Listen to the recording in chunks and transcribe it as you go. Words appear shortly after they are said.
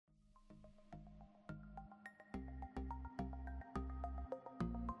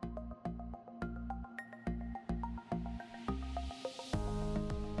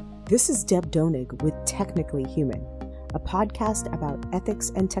This is Deb Donig with Technically Human, a podcast about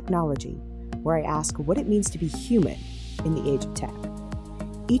ethics and technology, where I ask what it means to be human in the age of tech.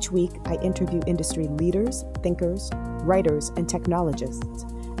 Each week, I interview industry leaders, thinkers, writers, and technologists,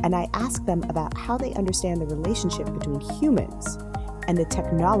 and I ask them about how they understand the relationship between humans and the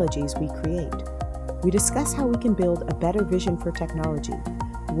technologies we create. We discuss how we can build a better vision for technology,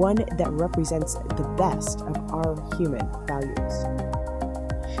 one that represents the best of our human values.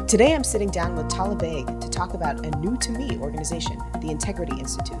 Today, I'm sitting down with Tala Baig to talk about a new-to-me organization, the Integrity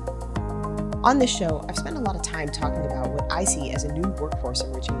Institute. On this show, I've spent a lot of time talking about what I see as a new workforce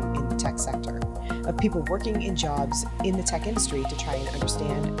emerging in the tech sector, of people working in jobs in the tech industry to try and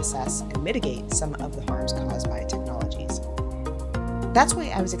understand, assess, and mitigate some of the harms caused by technologies. That's why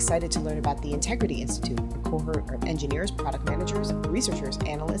I was excited to learn about the Integrity Institute, a cohort of engineers, product managers, researchers,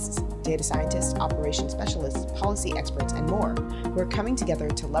 analysts, data scientists, operations specialists, policy experts, and more, who are coming together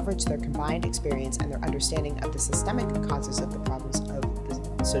to leverage their combined experience and their understanding of the systemic causes of the problems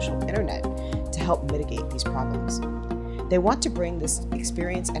of the social internet to help mitigate these problems. They want to bring this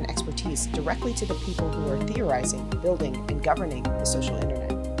experience and expertise directly to the people who are theorizing, building, and governing the social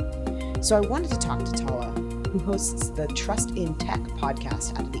internet. So I wanted to talk to Tala, who hosts the Trust in Tech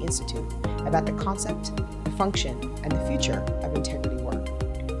podcast out of the Institute, about the concept, the function, and the future of integrity work.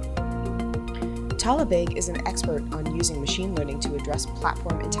 Tala Baig is an expert on using machine learning to address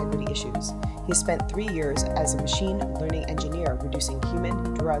platform integrity issues. He has spent 3 years as a machine learning engineer reducing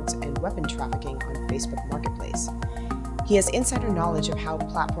human, drugs, and weapon trafficking on Facebook Marketplace. He has insider knowledge of how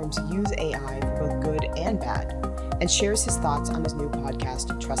platforms use AI for both good and bad, and shares his thoughts on his new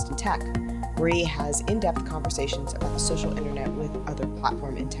podcast, Trust in Tech, where he has in-depth conversations about the social internet with other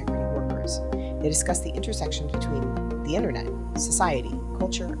platform integrity workers. They discuss the intersections between the internet, society,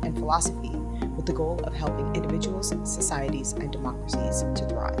 culture, and philosophy, with the goal of helping individuals, societies, and democracies to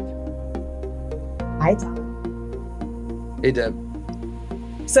thrive. Hi, Tala. Hey, Deb.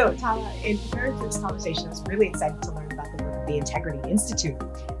 So, Tala, in preparing for this conversation, I was really excited to learn about the work of the Integrity Institute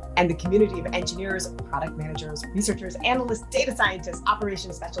and the community of engineers, product managers, researchers, analysts, data scientists,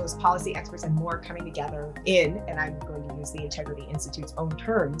 operations specialists, policy experts, and more coming together in, and I'm going to use the Integrity Institute's own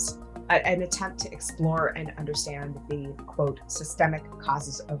terms, an attempt to explore and understand the, quote, systemic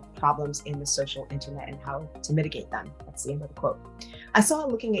causes of problems in the social internet and how to mitigate them. That's the end of the quote. I saw,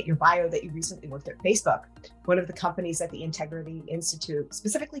 looking at your bio, that you recently worked at Facebook, one of the companies that the Integrity Institute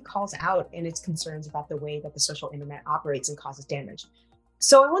specifically calls out in its concerns about the way that the social internet operates and causes damage.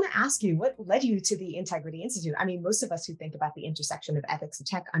 So I want to ask you, what led you to the Integrity Institute? I mean, most of us who think about the intersection of ethics and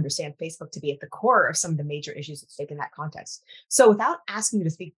tech understand Facebook to be at the core of some of the major issues at stake in that context. So without asking you to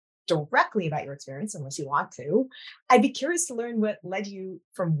speak directly about your experience, unless you want to, I'd be curious to learn what led you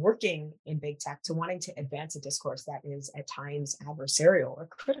from working in big tech to wanting to advance a discourse that is at times adversarial or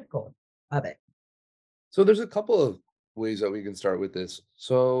critical of it. So there's a couple of ways that we can start with this.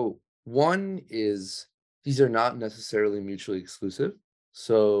 So one is these are not necessarily mutually exclusive.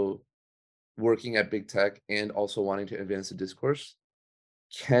 So working at big tech and also wanting to advance the discourse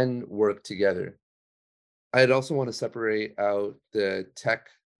can work together. I'd also want to separate out the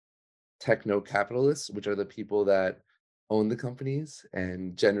techno capitalists, which are the people that own the companies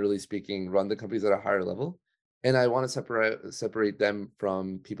and generally speaking run the companies at a higher level. And I want to separate them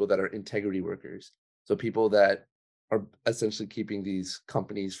from people that are integrity workers. So people that are essentially keeping these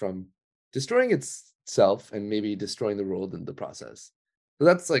companies from destroying itself and maybe destroying the world in the process. So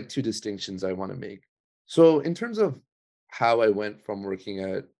that's like two distinctions I want to make. So in terms of how I went from working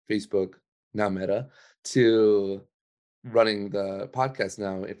at Facebook, now Meta, to running the podcast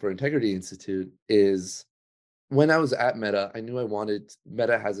now for Integrity Institute is when I was at Meta, I knew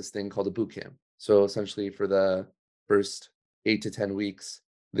Meta has this thing called a boot camp. So essentially for the first 8 to 10 weeks,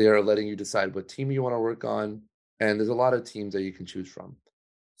 they are letting you decide what team you want to work on. And there's a lot of teams that you can choose from.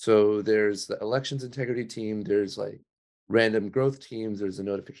 So there's the elections integrity team, there's like random growth teams, there's a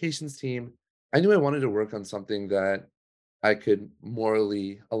notifications team. I knew I wanted to work on something that I could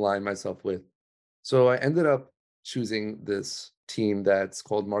morally align myself with. So I ended up choosing this team that's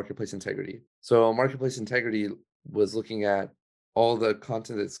called Marketplace Integrity. So Marketplace Integrity was looking at all the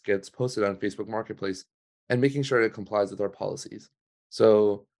content that gets posted on Facebook Marketplace and making sure it complies with our policies.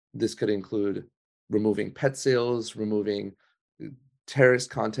 So this could include removing pet sales, removing terrorist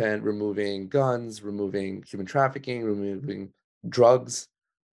content, removing guns, removing human trafficking, removing drugs.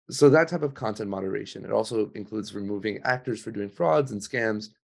 So that type of content moderation. It also includes removing actors for doing frauds and scams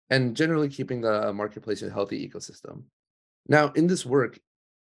and generally keeping the marketplace a healthy ecosystem. Now, in this work,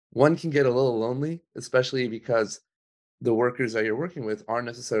 one can get a little lonely, especially because the workers that you're working with aren't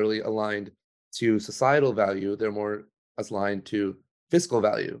necessarily aligned to societal value. They're more aligned to fiscal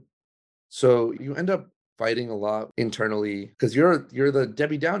value. So you end up fighting a lot internally because you're the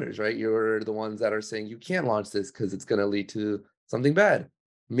Debbie Downers, right? You're the ones that are saying you can't launch this because it's going to lead to something bad.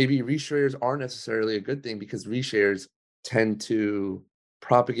 Maybe reshares aren't necessarily a good thing because reshares tend to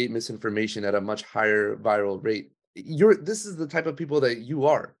propagate misinformation at a much higher viral rate. This is the type of people that you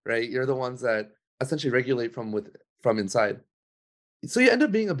are, right? You're the ones that essentially regulate from inside. So you end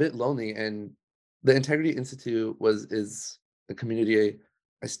up being a bit lonely, and the Integrity Institute is a community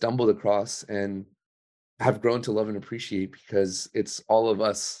I stumbled across and have grown to love and appreciate because it's all of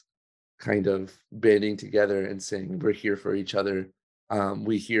us kind of banding together and saying we're here for each other.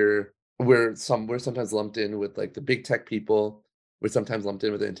 We're sometimes lumped in with like the big tech people. We're sometimes lumped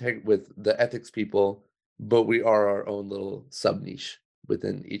in with with the ethics people, but we are our own little sub niche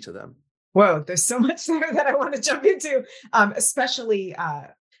within each of them. Whoa, there's so much there that I want to jump into, especially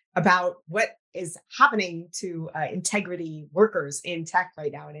about what is happening to integrity workers in tech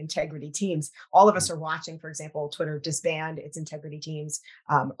right now and integrity teams. All of us are watching, for example, Twitter disband its integrity teams.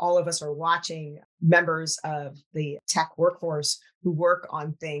 All of us are watching members of the tech workforce who work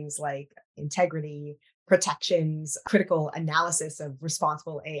on things like integrity, protections, critical analysis of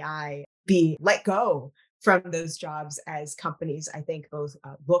responsible AI be let go from those jobs as companies, I think, both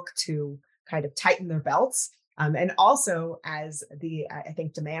look to kind of tighten their belts. And also, as I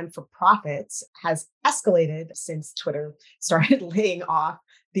think, demand for profits has escalated since Twitter started laying off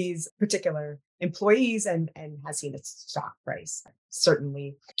these particular employees and has seen its stock price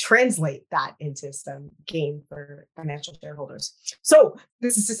certainly translate that into some gain for financial shareholders. So,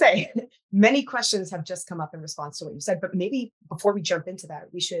 this is to say, many questions have just come up in response to what you said, but maybe before we jump into that,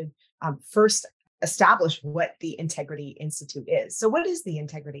 we should first establish what the Integrity Institute is. So, what is the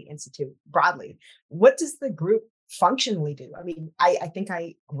Integrity Institute broadly? What does the group functionally do? I mean, I think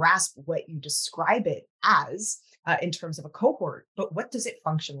I grasp what you describe it as in terms of a cohort, but what does it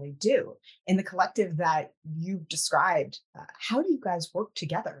functionally do? In the collective that you've described, how do you guys work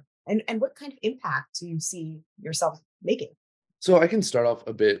together? And what kind of impact do you see yourself making? So I can start off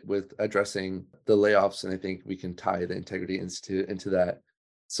a bit with addressing the layoffs, and I think we can tie the Integrity Institute into that.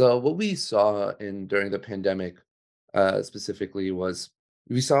 So what we saw in during the pandemic, specifically, was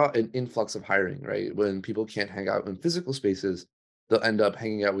we saw an influx of hiring. Right, when people can't hang out in physical spaces, they'll end up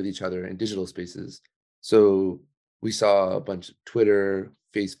hanging out with each other in digital spaces. So we saw a bunch of Twitter,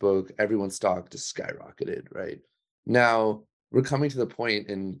 Facebook, everyone's stock just skyrocketed. Right now, we're coming to the point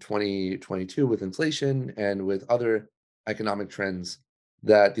in 2022 with inflation and with other economic trends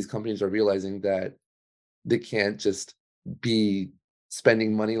that these companies are realizing that they can't just be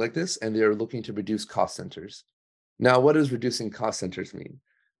spending money like this, and they're looking to reduce cost centers. Now, what does reducing cost centers mean?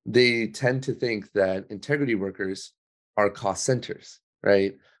 They tend to think that integrity workers are cost centers,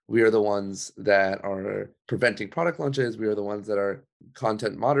 right? We are the ones that are preventing product launches. We are the ones that are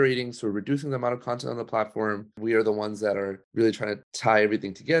content moderating, so reducing the amount of content on the platform. We are the ones that are really trying to tie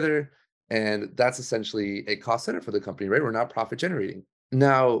everything together. And that's essentially a cost center for the company, right? We're not profit generating.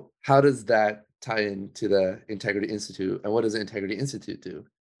 Now, how does that tie into the Integrity Institute? And what does the Integrity Institute do?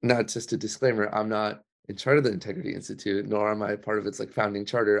 Not just a disclaimer, I'm not in charge of the Integrity Institute, nor am I part of its like founding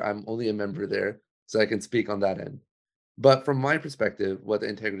charter. I'm only a member there, so I can speak on that end. But from my perspective, what the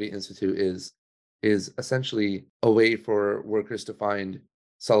Integrity Institute is essentially a way for workers to find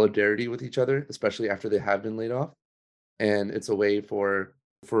solidarity with each other, especially after they have been laid off. And it's a way for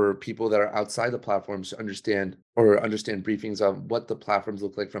people that are outside the platforms to understand briefings on what the platforms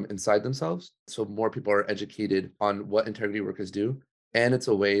look like from inside themselves. So more people are educated on what integrity workers do. And it's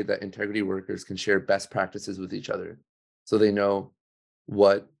a way that integrity workers can share best practices with each other. So they know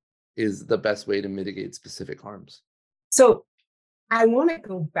what is the best way to mitigate specific harms. So, I want to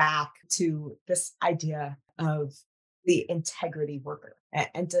go back to this idea of the integrity worker.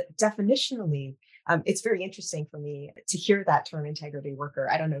 Definitionally, it's very interesting for me to hear that term integrity worker.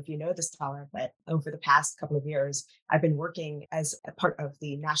 I don't know if you know this, Tyler, but over the past couple of years, I've been working as a part of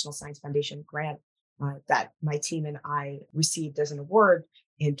the National Science Foundation grant that my team and I received as an award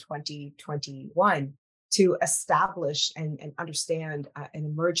in 2021 to establish and understand an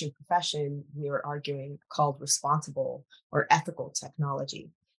emerging profession we were arguing called responsible or ethical technology,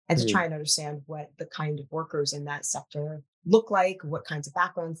 and to try Mm. and understand what the kind of workers in that sector look like, what kinds of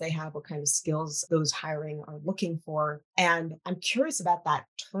backgrounds they have, what kind of skills those hiring are looking for. And I'm curious about that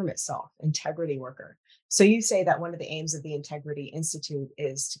term itself, integrity worker. So you say that one of the aims of the Integrity Institute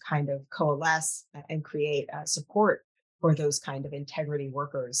is to kind of coalesce and create support for those kind of integrity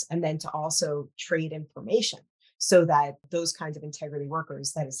workers, and then to also trade information so that those kinds of integrity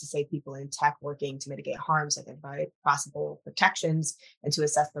workers, that is to say, people in tech working to mitigate harms, identify possible protections, and to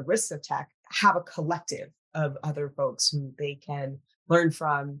assess the risks of tech, have a collective of other folks who they can learn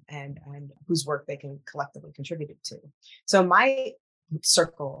from, and whose work they can collectively contribute to. So my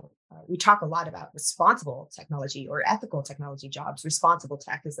circle, we talk a lot about responsible technology or ethical technology jobs. Responsible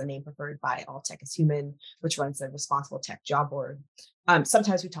tech is the name preferred by All Tech is Human, which runs the Responsible Tech job board.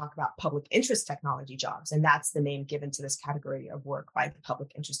 Sometimes we talk about public interest technology jobs, and that's the name given to this category of work by the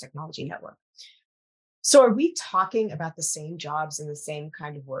Public Interest Technology Network. So are we talking about the same jobs and the same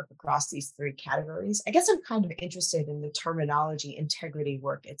kind of work across these three categories? I guess I'm kind of interested in the terminology integrity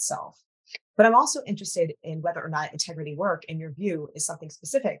work itself. But I'm also interested in whether or not integrity work, in your view, is something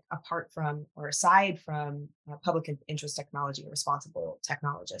specific apart from or aside from public interest technology or responsible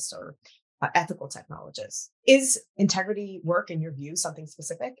technologists or ethical technologists. Is integrity work, in your view, something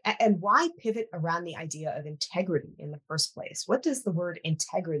specific? And why pivot around the idea of integrity in the first place? What does the word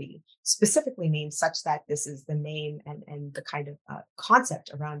integrity specifically mean, such that this is the name and the kind of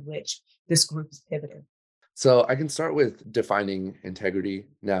concept around which this group is pivoted? So I can start with defining integrity.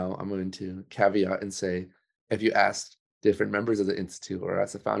 Now I'm going to caveat and say, if you ask different members of the institute or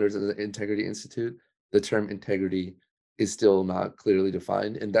ask the founders of the Integrity Institute, the term integrity is still not clearly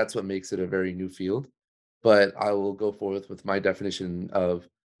defined, and that's what makes it a very new field. But I will go forth with my definition of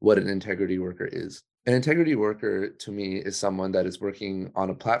what an integrity worker is. An integrity worker to me is someone that is working on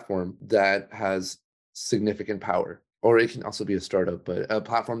a platform that has significant power, or it can also be a startup, but a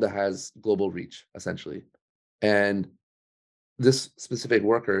platform that has global reach, essentially. And this specific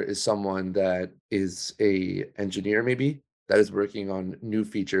worker is someone that is a engineer maybe that is working on new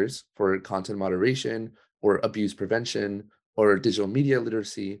features for content moderation or abuse prevention or digital media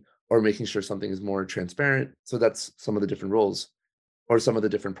literacy or making sure something is more transparent. So that's some of the different roles or some of the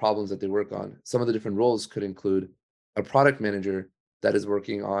different problems that they work on. Some of the different roles could include a product manager that is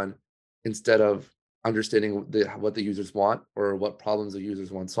working on, instead of understanding what the users want or what problems the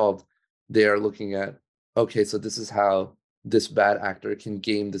users want solved, they are looking at, okay, so this is how this bad actor can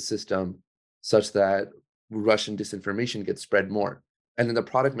game the system such that Russian disinformation gets spread more. And then the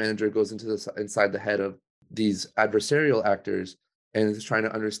product manager goes into this inside the head of these adversarial actors and is trying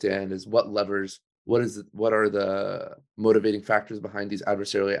to understand is what levers, what are the motivating factors behind these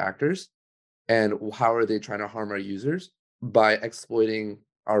adversarial actors, and how are they trying to harm our users by exploiting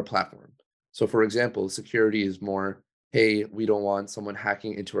our platform. So for example, security is more, hey, we don't want someone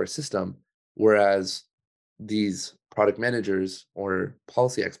hacking into our system, whereas these product managers or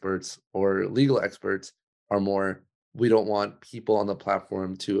policy experts or legal experts are more, we don't want people on the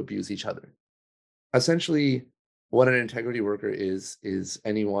platform to abuse each other. Essentially, what an integrity worker is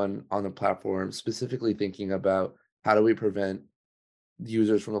anyone on the platform specifically thinking about how do we prevent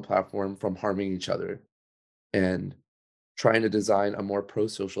users from the platform from harming each other and trying to design a more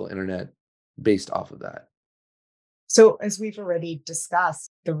pro-social internet based off of that. So, as we've already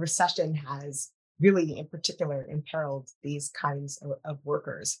discussed, the recession has really, in particular, imperiled these kinds of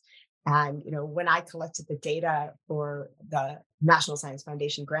workers. And when I collected the data for the National Science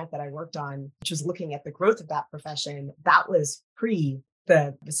Foundation grant that I worked on, which was looking at the growth of that profession, that was pre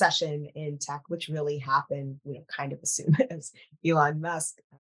the recession in tech, which really happened, kind of as soon as Elon Musk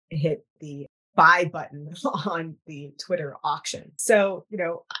hit the buy button on the Twitter auction. So,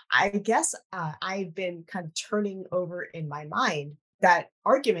 I guess I've been kind of turning over in my mind that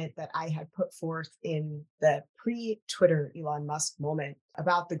argument that I had put forth in the pre Twitter Elon Musk moment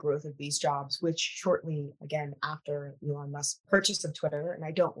about the growth of these jobs, which shortly again after Elon Musk's purchase of Twitter, and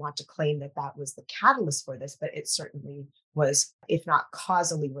I don't want to claim that that was the catalyst for this, but it certainly was, if not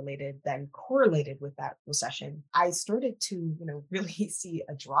causally related, then correlated with that recession. I started to, really see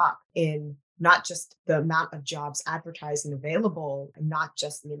a drop in not just the amount of jobs advertised and available, and not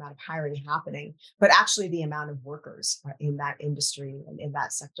just the amount of hiring happening, but actually the amount of workers in that industry and in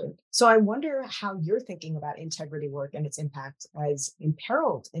that sector. So I wonder how you're thinking about integrity work and its impact as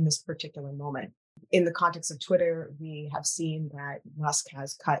imperiled in this particular moment. In the context of Twitter, we have seen that Musk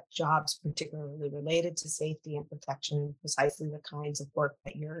has cut jobs particularly related to safety and protection, precisely the kinds of work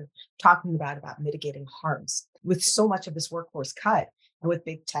that you're talking about mitigating harms. With so much of this workforce cut, and with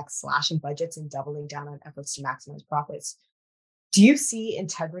big tech slashing budgets and doubling down on efforts to maximize profits, do you see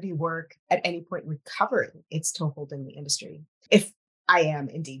integrity work at any point recovering its toehold in the industry? If I am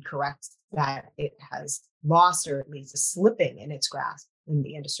indeed correct that it has lost or at least is slipping in its grasp in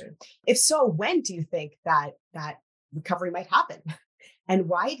the industry. If so, when do you think that recovery might happen? And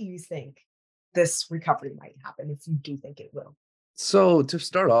why do you think this recovery might happen if you do think it will? So to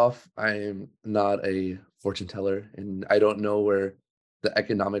start off, I'm not a fortune teller and I don't know where the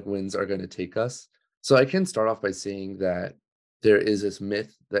economic winds are going to take us. So I can start off by saying that there is this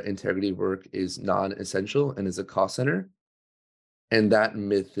myth that integrity work is non-essential and is a cost center. And that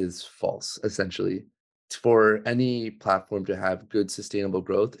myth is false, essentially. for any platform to have good sustainable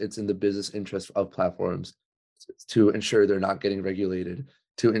growth, it's in the business interest of platforms to ensure they're not getting regulated,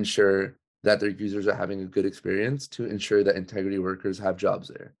 to ensure that their users are having a good experience, to ensure that integrity workers have jobs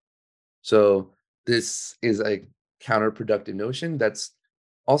there. So this is a counterproductive notion that's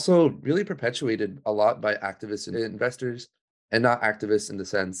also really perpetuated a lot by activists and investors, and not activists in the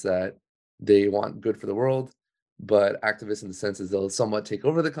sense that they want good for the world, but activists in the sense as they'll somewhat take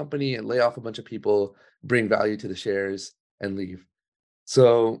over the company and lay off a bunch of people, bring value to the shares, and leave.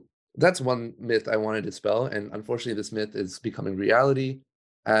 So that's one myth I want to dispel. And unfortunately, this myth is becoming reality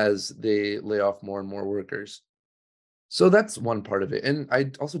as they lay off more and more workers. So that's one part of it. And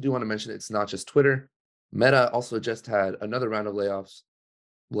I also do want to mention it's not just Twitter. Meta also just had another round of layoffs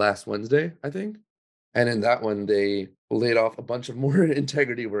last Wednesday, I think. And in that one, they laid off a bunch of more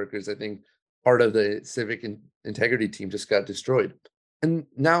integrity workers. I think part of the civic integrity team just got destroyed. And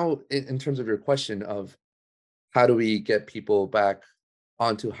now, in terms of your question of how do we get people back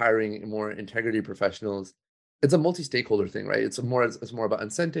onto hiring more integrity professionals, it's a multi-stakeholder thing, right? It's more about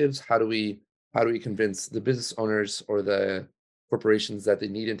incentives. How do we convince the business owners or the corporations that they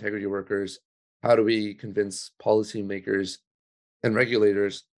need integrity workers? How do we convince policymakers and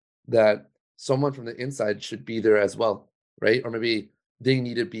regulators that someone from the inside should be there as well, right? Or maybe they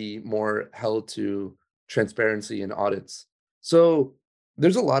need to be more held to transparency and audits. So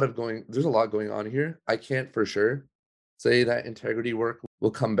there's a lot going on here. I can't for sure say that integrity work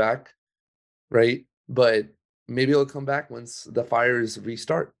will come back, right? But maybe it'll come back once the fires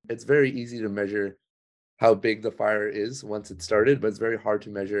restart. It's very easy to measure how big the fire is once it started, but it's very hard to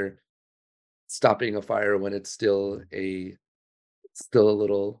measure stopping a fire when it's still a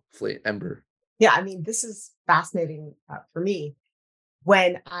little flame ember. Yeah, I mean, this is fascinating for me.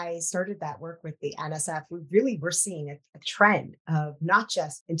 When I started that work with the NSF, we really were seeing a trend of not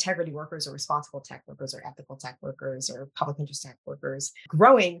just integrity workers or responsible tech workers or ethical tech workers or public interest tech workers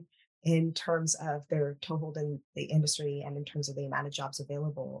growing in terms of their toehold in the industry and in terms of the amount of jobs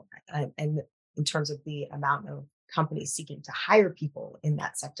available and in terms of the amount of companies seeking to hire people in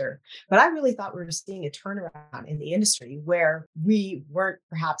that sector. But I really thought we were seeing a turnaround in the industry where we weren't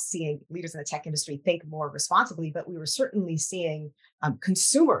perhaps seeing leaders in the tech industry think more responsibly, but we were certainly seeing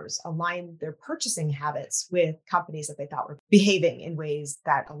consumers align their purchasing habits with companies that they thought were behaving in ways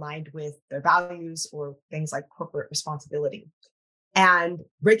that aligned with their values or things like corporate responsibility. And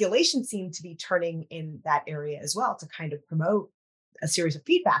regulation seemed to be turning in that area as well to kind of promote a series of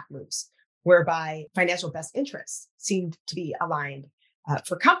feedback loops whereby financial best interests seemed to be aligned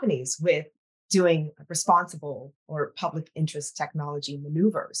for companies with doing responsible or public interest technology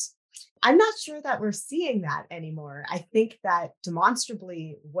maneuvers. I'm not sure that we're seeing that anymore. I think that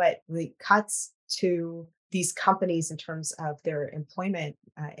demonstrably what really cuts to these companies in terms of their employment,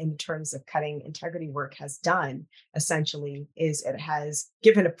 in terms of cutting integrity work has done essentially is it has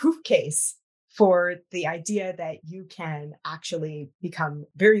given a proof case for the idea that you can actually become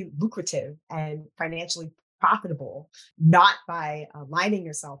very lucrative and financially profitable, not by aligning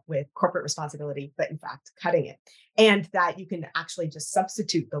yourself with corporate responsibility, but in fact, cutting it. And that you can actually just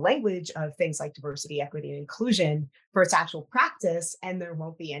substitute the language of things like diversity, equity, and inclusion for its actual practice, and there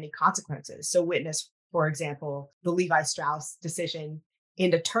won't be any consequences. So, witness, for example, the Levi Strauss decision in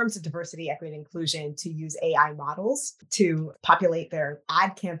the terms of diversity, equity, and inclusion to use AI models to populate their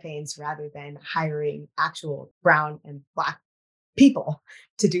ad campaigns rather than hiring actual brown and Black people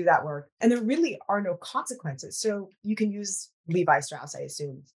to do that work. And there really are no consequences. So you can use Levi Strauss, I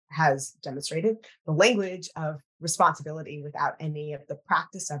assume, has demonstrated the language of responsibility without any of the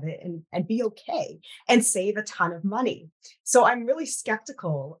practice of it and be okay and save a ton of money. So I'm really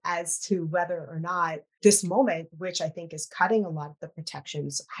skeptical as to whether or not this moment, which I think is cutting a lot of the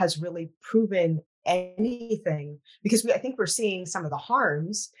protections, has really proven anything because I think we're seeing some of the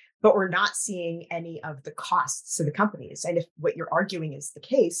harms, but we're not seeing any of the costs to the companies. And if what you're arguing is the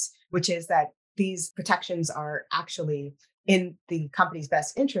case, which is that these protections are actually in the company's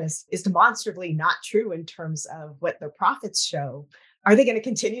best interest, is demonstrably not true in terms of what their profits show. Are they going to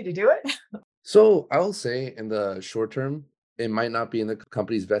continue to do it? So I will say in the short term, it might not be in the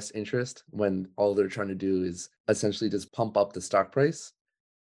company's best interest when all they're trying to do is essentially just pump up the stock price.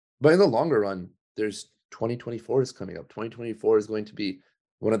 But in the longer run, there's 2024 is coming up. 2024 is going to be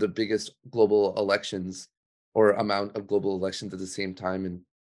one of the biggest global elections or amount of global elections at the same time in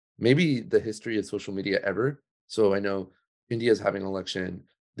maybe the history of social media ever. So I know India is having an election,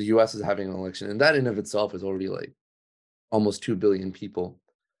 the US is having an election, and that in of itself is already like almost 2 billion people.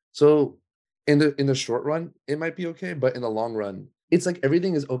 So in the short run, it might be okay, but in the long run, it's like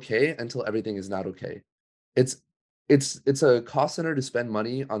everything is okay until everything is not okay. It's it's a cost center to spend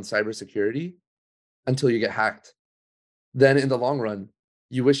money on cybersecurity, until you get hacked. Then in the long run,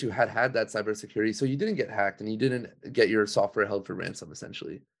 you wish you had had that cybersecurity so you didn't get hacked and you didn't get your software held for ransom,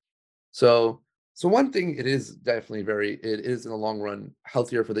 essentially. So, so one thing it is definitely it is in the long run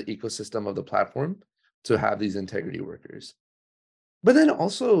healthier for the ecosystem of the platform to have these integrity workers. But then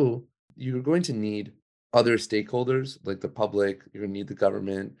also, you're going to need other stakeholders like the public, you're going to need the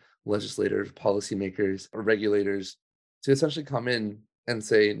government, legislators, policymakers, or regulators to essentially come in and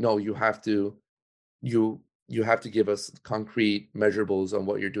say, no, you have to give us concrete measurables on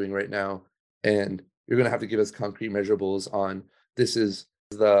what you're doing right now. And you're going to have to give us concrete measurables on this is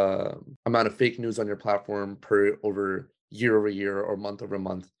the amount of fake news on your platform per over year or month over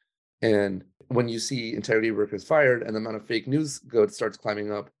month. And when you see integrity workers fired and the amount of fake news starts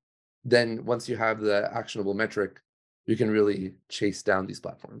climbing up, then once you have the actionable metric, you can really chase down these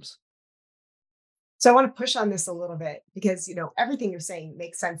platforms. So I want to push on this a little bit because, everything you're saying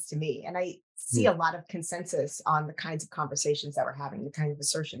makes sense to me. And I see Hmm. a lot of consensus on the kinds of conversations that we're having, the kind of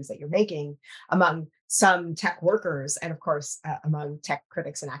assertions that you're making among some tech workers and, of course, among tech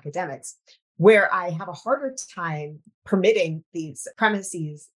critics and academics, where I have a harder time permitting these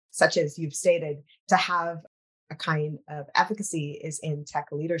premises, such as you've stated, to have a kind of efficacy is in tech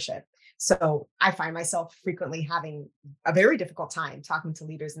leadership. So I find myself frequently having a very difficult time talking to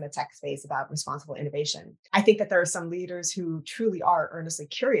leaders in the tech space about responsible innovation. I think that there are some leaders who truly are earnestly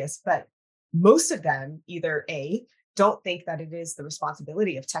curious, but most of them either A, don't think that it is the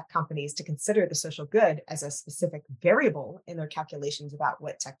responsibility of tech companies to consider the social good as a specific variable in their calculations about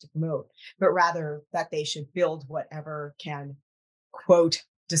what tech to promote, but rather that they should build whatever can, quote,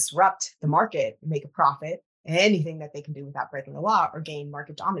 disrupt the market, make a profit, anything that they can do without breaking the law or gain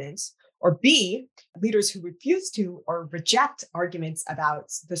market dominance. Or B, leaders who refuse to or reject arguments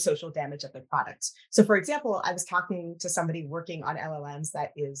about the social damage of their products. So, for example, I was talking to somebody working on LLMs,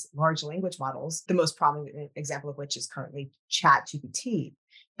 that is large language models, the most prominent example of which is currently ChatGPT.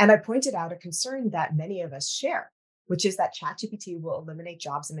 And I pointed out a concern that many of us share, which is that ChatGPT will eliminate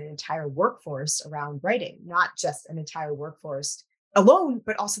jobs in an entire workforce around writing, not just an entire workforce alone,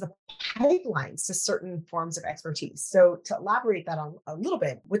 but also the pipelines to certain forms of expertise. So to elaborate that on a little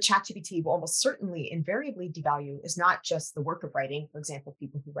bit, what ChatGPT will almost certainly invariably devalue is not just the work of writing, for example,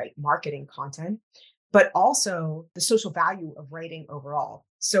 people who write marketing content, but also the social value of writing overall.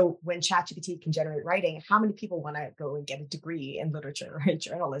 So when ChatGPT can generate writing, how many people want to go and get a degree in literature or in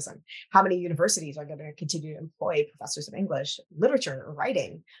journalism? How many universities are going to continue to employ professors of English, literature, or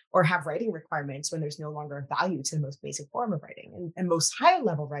writing, or have writing requirements when there's no longer a value to the most basic form of writing? And most higher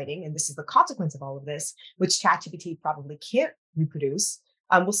level writing, and this is the consequence of all of this, which ChatGPT probably can't reproduce,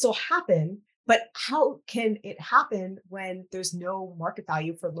 will still happen, but how can it happen when there's no market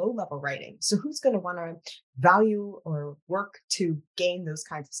value for low level writing? So who's going to want to value or work to gain those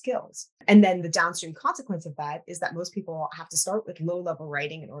kinds of skills? And then the downstream consequence of that is that most people have to start with low level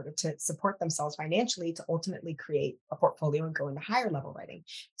writing in order to support themselves financially to ultimately create a portfolio and go into higher level writing.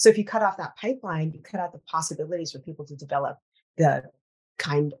 So if you cut off that pipeline, you cut out the possibilities for people to develop the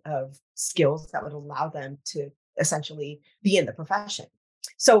kind of skills that would allow them to essentially be in the profession.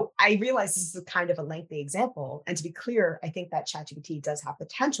 So I realize this is a kind of a lengthy example. And to be clear, I think that ChatGPT does have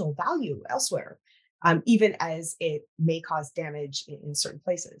potential value elsewhere, even as it may cause damage in certain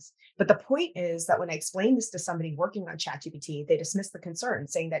places. But the point is that when I explain this to somebody working on ChatGPT, they dismiss the concern,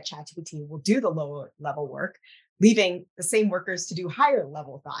 saying that ChatGPT will do the lower level work, leaving the same workers to do higher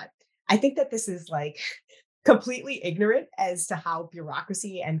level thought. I think that this is like completely ignorant as to how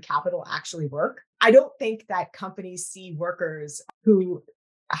bureaucracy and capital actually work. I don't think that companies see workers who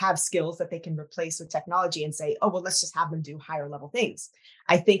have skills that they can replace with technology and say, oh, well, let's just have them do higher level things.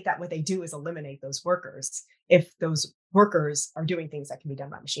 I think that what they do is eliminate those workers if those workers are doing things that can be done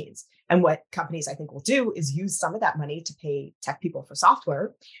by machines. And what companies I think will do is use some of that money to pay tech people for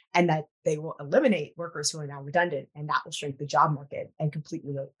software, and that they will eliminate workers who are now redundant, and that will shrink the job market and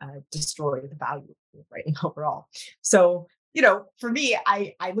completely destroy the value of writing overall. So for me,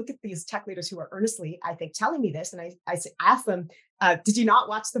 I look at these tech leaders who are earnestly, I think, telling me this, and I ask them, did you not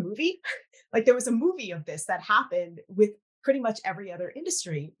watch the movie? Like there was a movie of this that happened with pretty much every other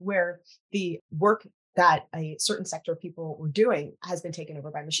industry where the work that a certain sector of people were doing has been taken over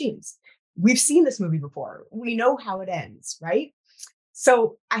by machines. We've seen this movie before. We know how it ends, right?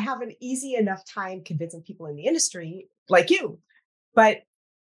 So I have an easy enough time convincing people in the industry like you, but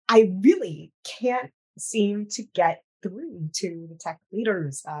I really can't seem to get through to the tech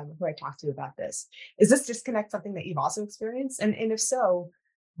leaders who I talk to about this. Is this disconnect something that you've also experienced? And if so,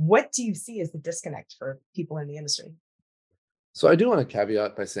 what do you see as the disconnect for people in the industry? So I do want to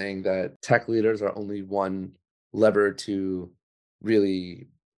caveat by saying that tech leaders are only one lever to really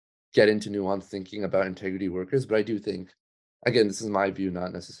get into nuanced thinking about integrity workers, but I do think, again, this is my view,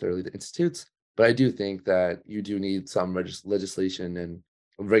 not necessarily the institutes, but I do think that you do need some legislation and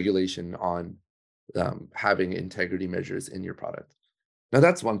regulation on having integrity measures in your product. Now,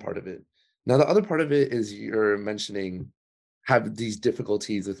 that's one part of it. Now, the other part of it is you're mentioning have these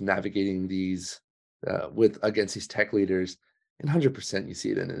difficulties with navigating these with against these tech leaders, and 100% you see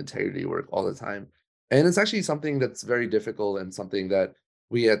it in integrity work all the time. And it's actually something that's very difficult and something that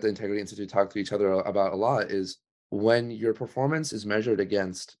we at the Integrity Institute talk to each other about a lot is when your performance is measured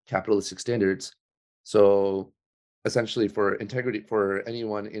against capitalistic standards. So essentially for integrity for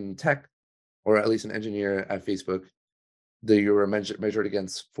anyone in tech, or at least an engineer at Facebook, you were measured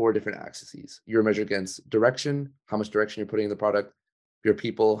against four different axes. You're measured against direction, how much direction you're putting in the product, your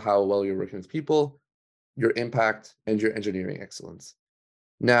people, how well you're working with people, your impact, and your engineering excellence.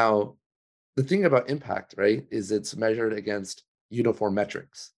 Now, the thing about impact, right, is it's measured against uniform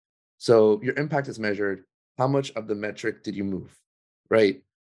metrics. So your impact is measured, how much of the metric did you move, right?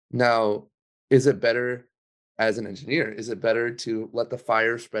 Now, is it better as an engineer? Is it better to let the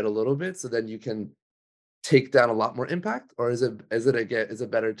fire spread a little bit so then you can take down a lot more impact, or is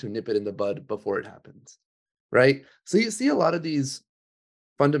it better to nip it in the bud before it happens, right? So you see a lot of these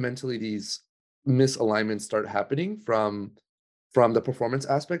fundamentally these misalignments start happening from the performance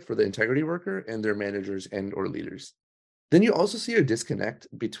aspect for the integrity worker and their managers and or leaders. Then you also see a disconnect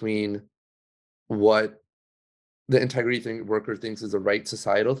between what the integrity worker thinks is the right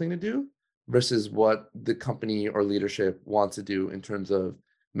societal thing to do versus what the company or leadership wants to do in terms of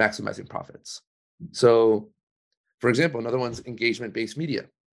maximizing profits. So, for example, another one's engagement-based media,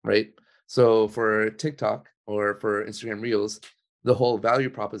 right? So for TikTok or for Instagram Reels, the whole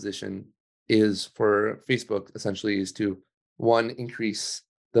value proposition is for Facebook essentially is to one, increase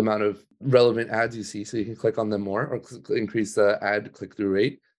the amount of relevant ads you see so you can click on them more or increase the ad click-through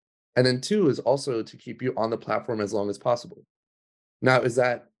rate. And then two is also to keep you on the platform as long as possible. Now, is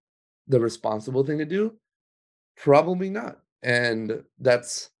that the responsible thing to do? Probably not. And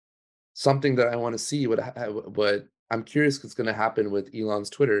that's something that I want to see what I'm curious what's going to happen with Elon's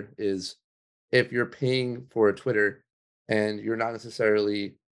Twitter is if you're paying for a Twitter and you're not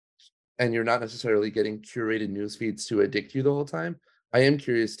necessarily getting curated news feeds to addict you the whole time. I am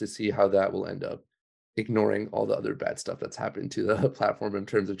curious to see how that will end up, ignoring all the other bad stuff that's happened to the platform in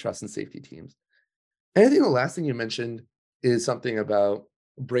terms of trust and safety teams. And I think the last thing you mentioned is something about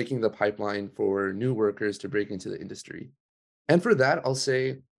breaking the pipeline for new workers to break into the industry. And for that, I'll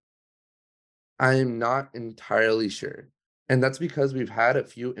say I'm not entirely sure. And that's because we've had a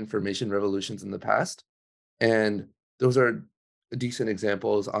few information revolutions in the past, and those are decent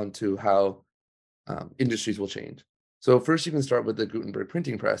examples onto how industries will change. So first, you can start with the Gutenberg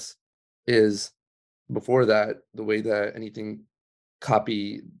printing press. Is before that, the way that any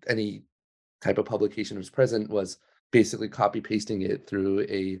type of publication was present was basically copy pasting it through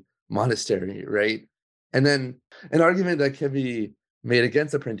a monastery, right? And then an argument that can be made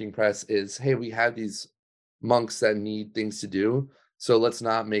against the printing press is, hey, we have these monks that need things to do, so let's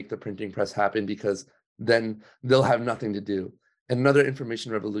not make the printing press happen because then they'll have nothing to do. And another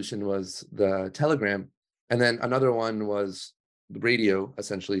information revolution was the telegram, and then another one was the radio,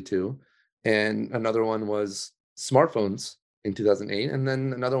 essentially too, and another one was smartphones in 2008, and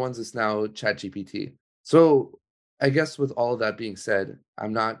then another one's is now ChatGPT. So I guess with all of that being said,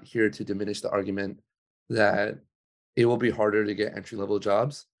 I'm not here to diminish the argument that it will be harder to get entry level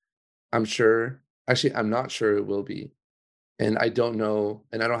jobs. I'm not sure it will be. And I don't know,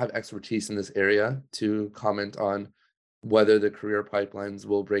 and I don't have expertise in this area to comment on whether the career pipelines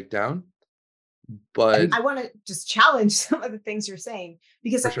will break down, but I want to just challenge some of the things you're saying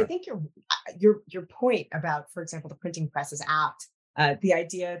because for I sure. think your point about, for example, the printing press is apt. The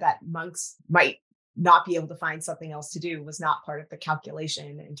idea that monks might not be able to find something else to do was not part of the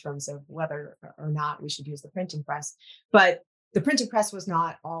calculation in terms of whether or not we should use the printing press. But the printing press was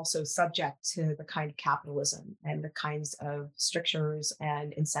not also subject to the kind of capitalism and the kinds of strictures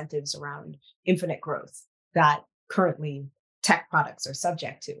and incentives around infinite growth that currently tech products are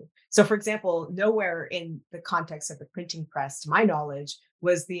subject to. So, for example, nowhere in the context of the printing press, to my knowledge,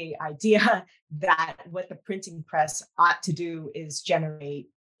 was the idea that what the printing press ought to do is generate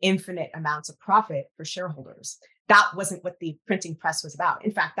infinite amounts of profit for shareholders. That wasn't what the printing press was about.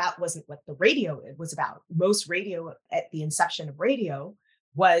 In fact, that wasn't what the radio was about. Most radio at the inception of radio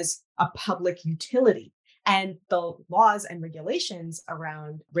was a public utility. And the laws and regulations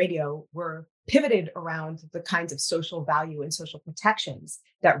around radio were pivoted around the kinds of social value and social protections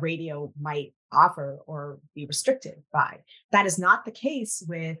that radio might offer or be restricted by. That is not the case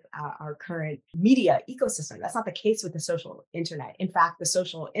with our current media ecosystem. That's not the case with the social internet. In fact, the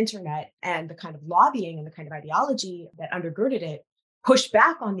social internet and the kind of lobbying and the kind of ideology that undergirded it pushed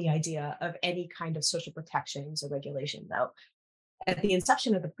back on the idea of any kind of social protections or regulation, though. At the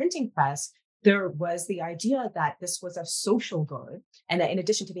inception of the printing press, there was the idea that this was a social good, and that in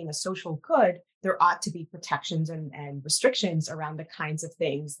addition to being a social good, there ought to be protections and restrictions around the kinds of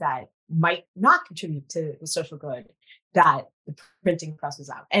things that might not contribute to the social good that the printing press was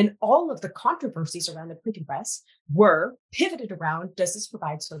out. And all of the controversies around the printing press were pivoted around, does this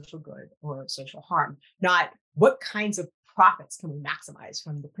provide social good or social harm? Not what kinds of profits can we maximize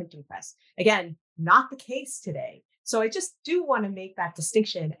from the printing press? Again, not the case today. So I just do want to make that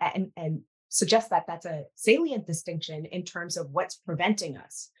distinction and suggest that that's a salient distinction in terms of what's preventing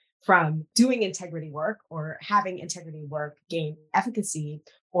us from doing integrity work or having integrity work gain efficacy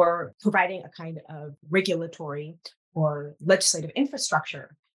or providing a kind of regulatory or legislative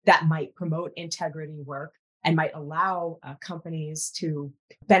infrastructure that might promote integrity work and might allow companies to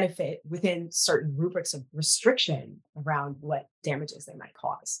benefit within certain rubrics of restriction around what damages they might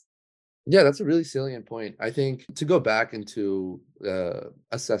cause. Yeah, that's a really salient point. I think to go back into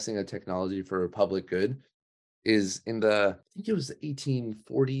assessing a technology for public good is in I think it was the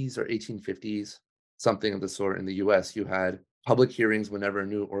 1840s or 1850s, something of the sort in the US. You had public hearings whenever a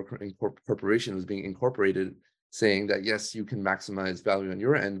new corporation was being incorporated, saying that, yes, you can maximize value on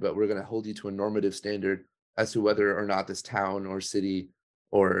your end, but we're going to hold you to a normative standard as to whether or not this town or city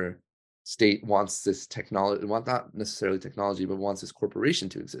or state wants this technology, want not necessarily technology, but wants this corporation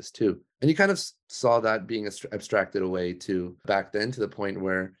to exist too. And you kind of saw that being abstracted away to back then, to the point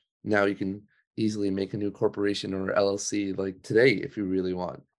where now you can easily make a new corporation or LLC like today if you really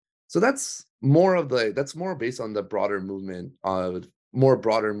want. So that's more based on the broader movement of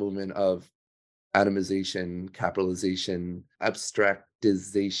atomization, capitalization,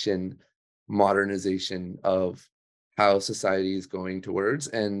 abstractization, modernization of how society is going towards.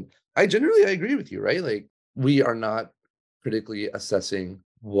 And I agree with you, right? Like, we are not critically assessing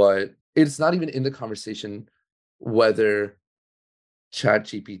it's not even in the conversation whether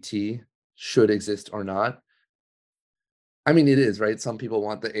ChatGPT should exist or not. I mean, it is, right? Some people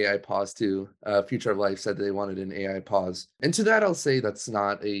want the AI pause too. Future of Life said that they wanted an AI pause. And to that, I'll say that's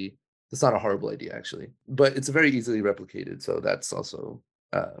not a horrible idea, actually. But it's very easily replicated. So that's also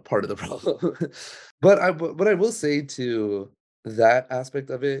part of the problem. What I will say to that aspect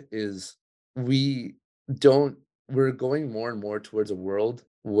of it is we don't, we're going more and more towards a world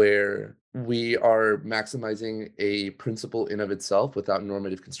where we are maximizing a principle in of itself without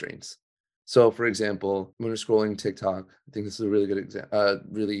normative constraints. So, for example, when we're scrolling TikTok, I think this is a really good example.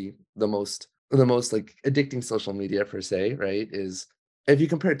 Really, the most like addicting social media per se, right? Is if you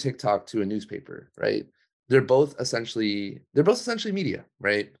compare TikTok to a newspaper, right? They're both essentially media,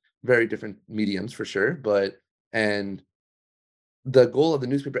 right? Very different mediums for sure, but and the goal of the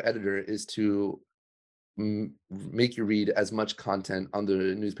newspaper editor is to make you read as much content on the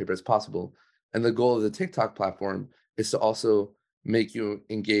newspaper as possible. And the goal of the TikTok platform is to also make you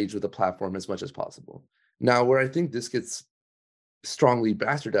engage with the platform as much as possible. Now, where I think this gets strongly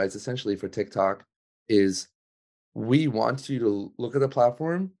bastardized essentially for TikTok is we want you to look at the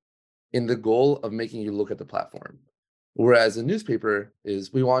platform in the goal of making you look at the platform. Whereas a newspaper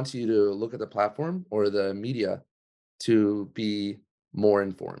is we want you to look at the platform or the media to be more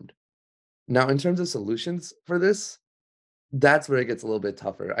informed. Now, in terms of solutions for this, that's where it gets a little bit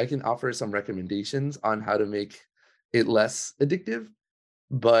tougher. I can offer some recommendations on how to make it less addictive,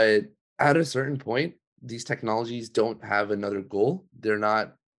 but at a certain point, these technologies don't have another goal. They're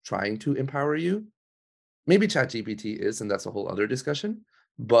not trying to empower you. Maybe ChatGPT is, and that's a whole other discussion.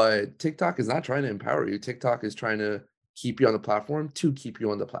 But TikTok is not trying to empower you. TikTok is trying to keep you on the platform to keep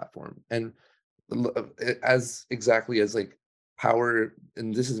you on the platform. And as exactly as like power,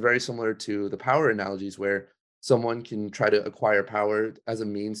 and this is very similar to the power analogies where someone can try to acquire power as a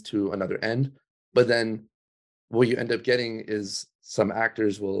means to another end, but then what you end up getting is some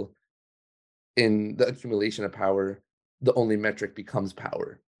actors will, in the accumulation of power, the only metric becomes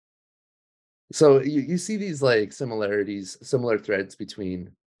power. So you see these like similar threads between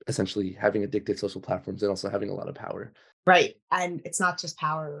essentially having addictive social platforms and also having a lot of power. Right. And it's not just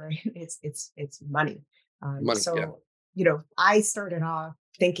power, right? It's money. Money, yeah. So, I started off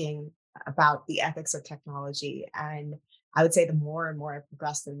thinking about the ethics of technology. And I would say the more and more I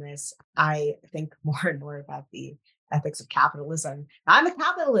progressed in this, I think more and more about the ethics of capitalism. I'm a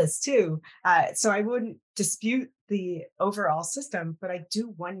capitalist too. So I wouldn't dispute the overall system, but I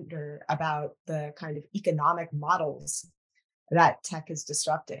do wonder about the kind of economic models that tech is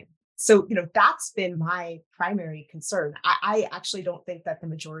disrupting. So, that's been my primary concern. I actually don't think that the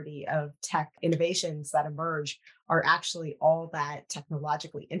majority of tech innovations that emerge are actually all that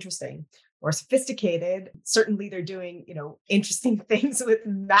technologically interesting or sophisticated. Certainly, they're doing, interesting things with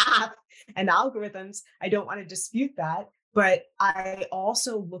math and algorithms. I don't want to dispute that. But I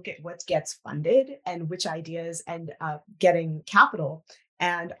also look at what gets funded and which ideas end up getting capital.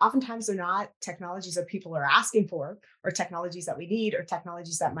 And oftentimes they're not technologies that people are asking for, or technologies that we need, or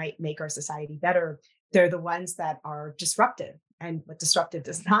technologies that might make our society better. They're the ones that are disruptive. And what disruptive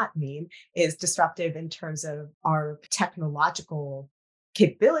does not mean is disruptive in terms of our technological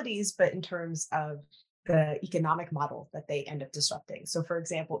capabilities, but in terms of the economic model that they end up disrupting. So, for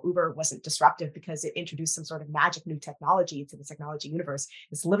example, Uber wasn't disruptive because it introduced some sort of magic new technology to the technology universe.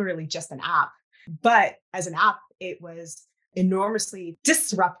 It's literally just an app. But as an app, it was enormously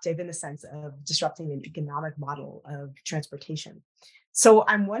disruptive in the sense of disrupting an economic model of transportation. So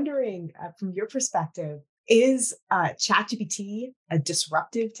I'm wondering, from your perspective, is ChatGPT a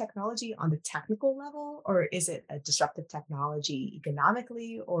disruptive technology on the technical level, or is it a disruptive technology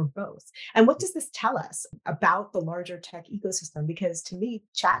economically, or both? And what does this tell us about the larger tech ecosystem? Because to me,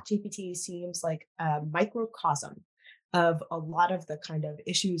 ChatGPT seems like a microcosm of a lot of the kind of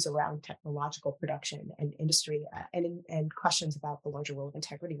issues around technological production and industry, and questions about the larger role of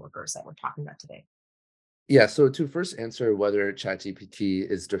integrity workers that we're talking about today. Yeah, so to first answer whether ChatGPT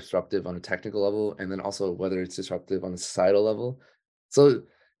is disruptive on a technical level, and then also whether it's disruptive on a societal level. So,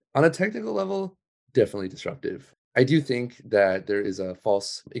 on a technical level, definitely disruptive. I do think that there is a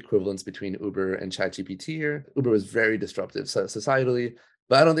false equivalence between Uber and ChatGPT here. Uber was very disruptive societally,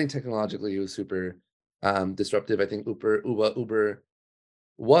 but I don't think technologically it was super disruptive. I think Uber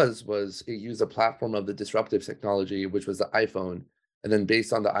was it used a platform of the disruptive technology, which was the iPhone, and then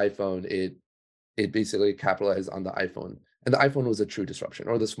based on the iPhone, it basically capitalized on the iPhone. And the iPhone was a true disruption,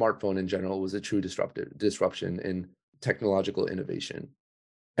 or the smartphone in general was a true disruption in technological innovation.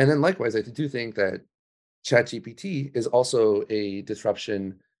 And then likewise, I do think that ChatGPT is also a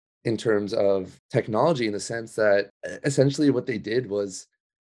disruption in terms of technology, in the sense that essentially what they did was,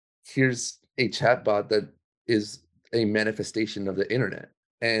 here's a chatbot that is a manifestation of the internet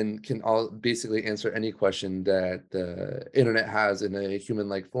and can all basically answer any question that the internet has in a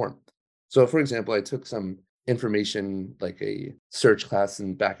human-like form. So, for example, I took some information like a search class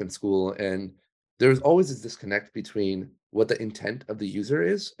back in school, and there's always this disconnect between what the intent of the user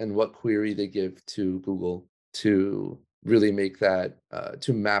is and what query they give to Google to really make that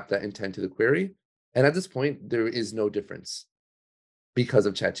to map that intent to the query. And at this point, there is no difference because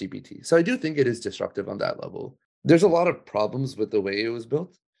of ChatGPT. So I do think it is disruptive on that level. There's a lot of problems with the way it was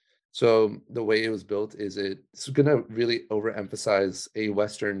built. So the way it was built is it's going to really overemphasize a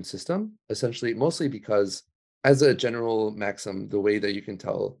Western system, essentially, mostly because, as a general maxim, the way that you can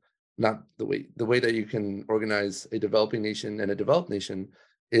tell, not the way that you can organize a developing nation and a developed nation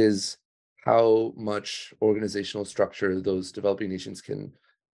is how much organizational structure those developing nations can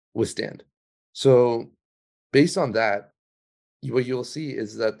withstand. So based on that, what you'll see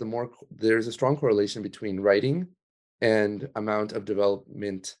is that there's a strong correlation between writing and amount of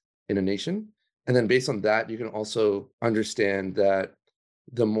development in a nation. And then based on that, you can also understand that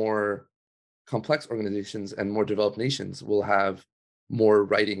the more complex organizations and more developed nations will have more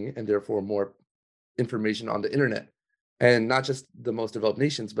writing and therefore more information on the internet. And not just the most developed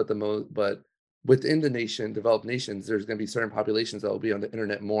nations, but within the developed nations, there's going to be certain populations that will be on the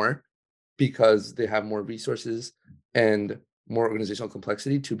internet more because they have more resources and more organizational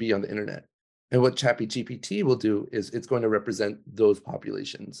complexity to be on the internet. And what ChatGPT will do is it's going to represent those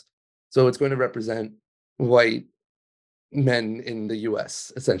populations. So it's going to represent white men in the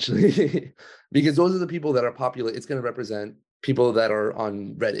US, essentially, because those are the people that are popular. It's going to represent people that are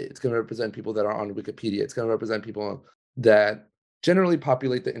on Reddit. It's going to represent people that are on Wikipedia. It's going to represent people that generally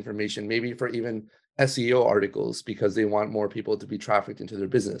populate the information, maybe for even SEO articles, because they want more people to be trafficked into their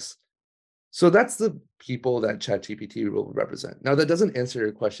business. So that's the people that ChatGPT will represent. Now, that doesn't answer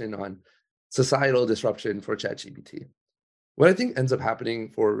your question on societal disruption for ChatGPT. What I think ends up happening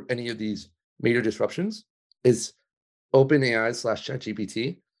for any of these major disruptions is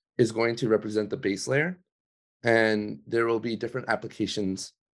OpenAI/ChatGPT is going to represent the base layer, and there will be different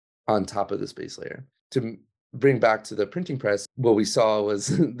applications on top of this base layer. To bring back to the printing press, what we saw was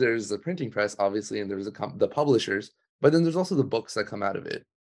there's the printing press, obviously, and there's the publishers, but then there's also the books that come out of it.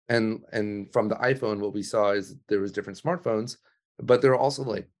 And from the iPhone, what we saw is there was different smartphones, but there are also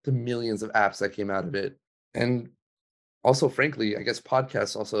like the millions of apps that came out of it. And also, frankly, I guess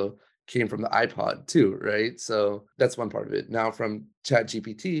podcasts also came from the iPod too, right? So that's one part of it. Now, from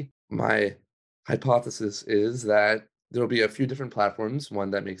ChatGPT, my hypothesis is that there'll be a few different platforms,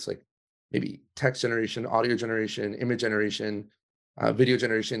 one that makes like maybe text generation, audio generation, image generation, video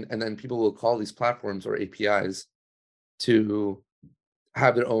generation, and then people will call these platforms or APIs to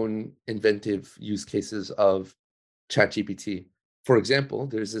have their own inventive use cases of ChatGPT. For example,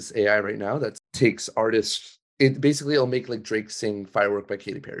 there's this AI right now that takes artists. It basically will make like Drake sing "Firework" by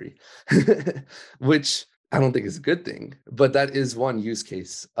Katy Perry, which I don't think is a good thing. But that is one use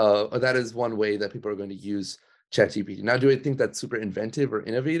case. Or that is one way that people are going to use ChatGPT. Now, do I think that's super inventive or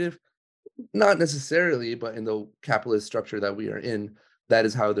innovative? Not necessarily, but in the capitalist structure that we are in, that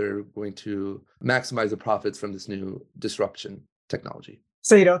is how they're going to maximize the profits from this new disruption technology.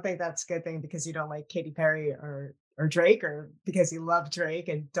 So you don't think that's a good thing because you don't like Katy Perry or Drake, or because you love Drake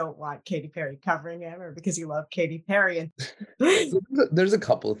and don't want Katy Perry covering him, or because you love Katy Perry and So there's a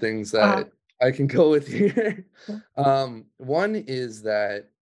couple of things uh, that I can go with here. One is that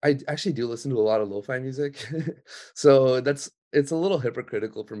I actually do listen to a lot of lo-fi music. So it's a little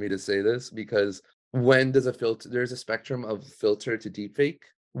hypocritical for me to say this because when does a filter there's a spectrum of filter to deepfake.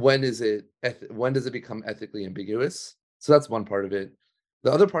 When does it become ethically ambiguous? So that's one part of it.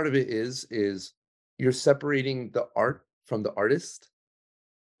 The other part of it is you're separating the art from the artist,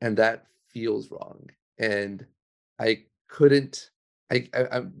 and that feels wrong. And I couldn't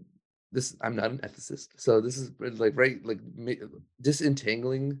I'm not an ethicist, so this is like right like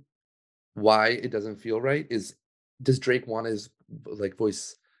disentangling why it doesn't feel right is, does Drake want his like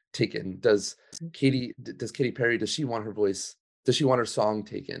voice taken? Does Katy Perry, does she want her voice, does she want her song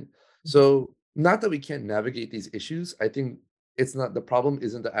taken? So not that we can't navigate these issues. I think it's not, the problem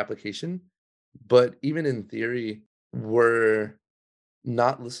isn't the application, but even in theory, we're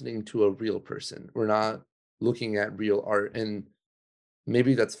not listening to a real person. We're not looking at real art. And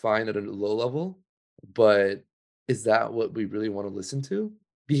maybe that's fine at a low level, but is that what we really want to listen to?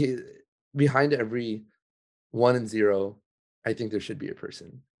 Be behind every 1 and 0, I think there should be a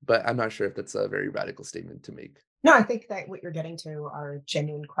person, but I'm not sure if that's a very radical statement to make. no, I think that what you're getting to are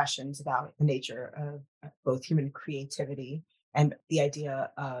genuine questions about the nature of both human creativity and the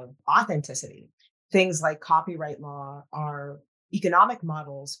idea of authenticity. Things like copyright law are economic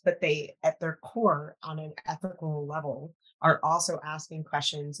models, but they, at their core, on an ethical level, are also asking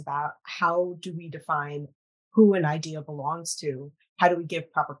questions about how do we define who an idea belongs to? How do we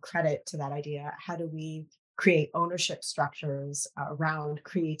give proper credit to that idea? How do we create ownership structures around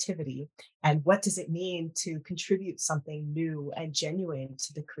creativity? And what does it mean to contribute something new and genuine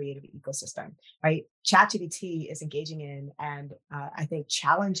to the creative ecosystem, right? ChatGPT is engaging in and I think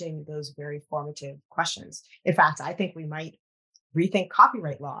challenging those very formative questions. In fact, I think we might rethink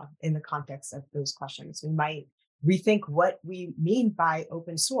copyright law in the context of those questions. We might rethink what we mean by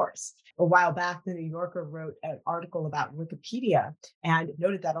open source. A while back, the New Yorker wrote an article about Wikipedia and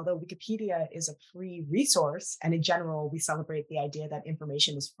noted that although Wikipedia is a free resource, and in general, we celebrate the idea that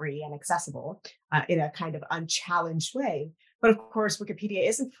information is free and accessible in a kind of unchallenged way. But of course, Wikipedia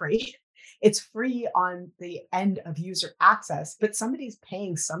isn't free. It's free on the end of user access, but somebody's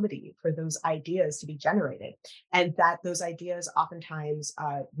paying somebody for those ideas to be generated. And that those ideas oftentimes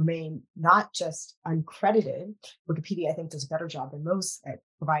remain not just uncredited. Wikipedia, I think, does a better job than most at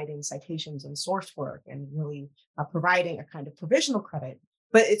providing citations and source work and really providing a kind of provisional credit.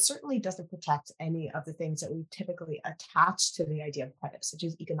 But it certainly doesn't protect any of the things that we typically attach to the idea of credit, such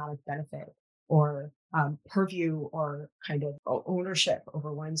as economic benefit or purview or kind of ownership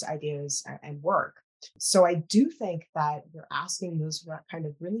over one's ideas and work. So I do think that you're asking those kind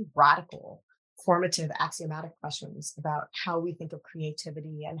of really radical, formative, axiomatic questions about how we think of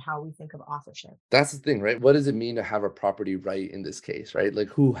creativity and how we think of authorship. That's the thing, right? What does it mean to have a property right in this case, right? Like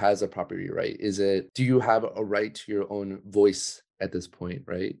who has a property right? Do you have a right to your own voice at this point,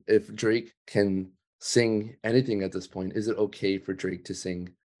 right? If Drake can sing anything at this point, is it okay for Drake to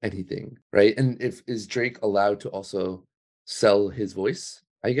sing anything, right? And if is Drake allowed to also sell his voice?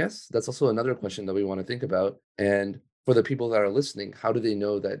 I guess that's also another question that we want to think about. And for the people that are listening, how do they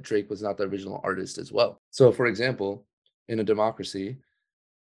know that Drake was not the original artist as well? So, for example, in a democracy,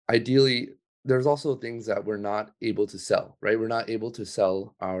 ideally, there's also things that we're not able to sell, right? We're not able to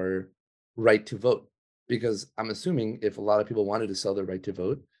sell our right to vote because I'm assuming if a lot of people wanted to sell their right to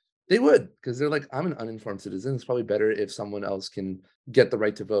vote, they would, because they're like, I'm an uninformed citizen. It's probably better if someone else can get the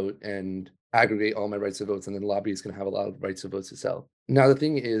right to vote and aggregate all my rights to votes, and then lobbyists can have a lot of rights to votes to sell. Now the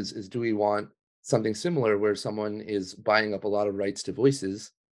thing is do we want something similar where someone is buying up a lot of rights to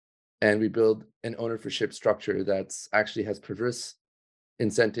voices, and we build an ownership structure that's actually has perverse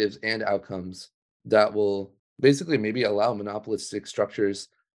incentives and outcomes that will basically maybe allow monopolistic structures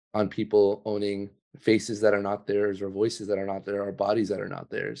on people owning faces that are not theirs or voices that are not there or bodies that are not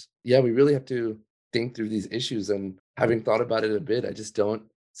theirs. Yeah, we really have to think through these issues, and having thought about it a bit, I just don't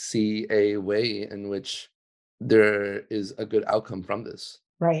see a way in which there is a good outcome from this.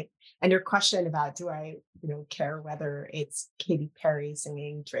 Right. And your question about do I, care whether it's Katy Perry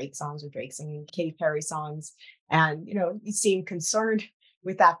singing Drake songs or Drake singing Katy Perry songs. And, you seem concerned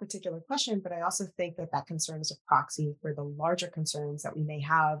with that particular question, but I also think that that concern is a proxy for the larger concerns that we may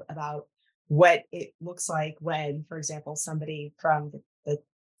have about what it looks like when, for example, somebody from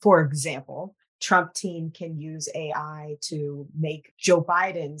for example, Trump team can use AI to make Joe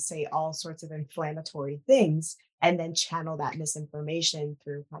Biden say all sorts of inflammatory things and then channel that misinformation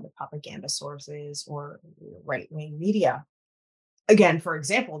through kind of propaganda sources or right wing media. Again, for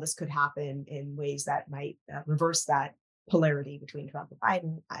example, this could happen in ways that might reverse that polarity between Trump and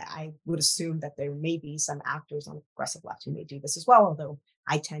Biden. I would assume that there may be some actors on the progressive left who may do this as well, although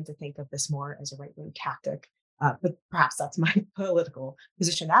I tend to think of this more as a right wing tactic. But perhaps that's my political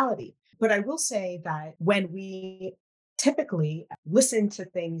positionality. But I will say that when we typically listen to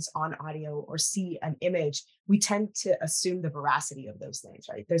things on audio or see an image, we tend to assume the veracity of those things,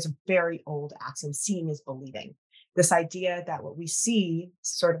 right? There's a very old axiom, seeing is believing. This idea that what we see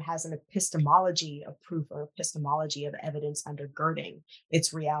sort of has an epistemology of proof or epistemology of evidence undergirding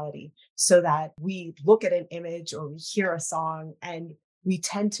its reality, so that we look at an image or we hear a song and we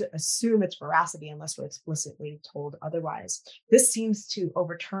tend to assume its veracity unless we're explicitly told otherwise. This seems to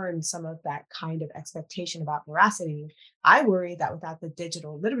overturn some of that kind of expectation about veracity. I worry that without the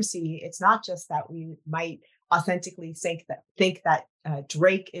digital literacy, it's not just that we might authentically think that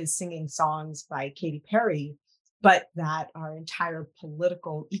Drake is singing songs by Katy Perry, but that our entire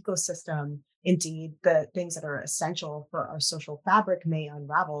political ecosystem, indeed the things that are essential for our social fabric, may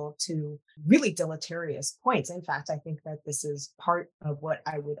unravel to really deleterious points. In fact, I think that this is part of what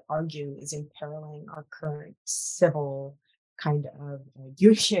I would argue is imperiling our current civil kind of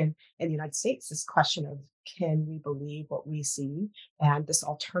union in the United States. This question of, can we believe what we see? And this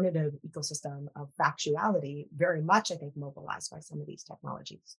alternative ecosystem of factuality, very much, I think, mobilized by some of these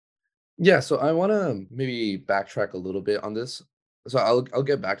technologies. Yeah, so I want to maybe backtrack a little bit on this. So I'll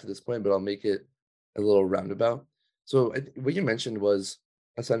get back to this point, but I'll make it a little roundabout. So what you mentioned was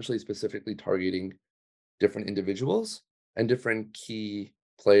essentially specifically targeting different individuals and different key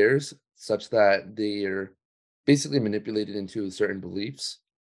players, such that they're basically manipulated into certain beliefs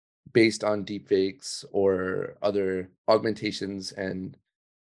based on deepfakes or other augmentations and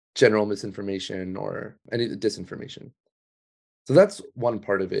general misinformation or any disinformation. So that's one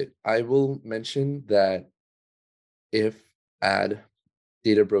part of it. I will mention that if ad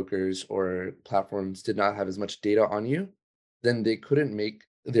data brokers or platforms did not have as much data on you, then they couldn't make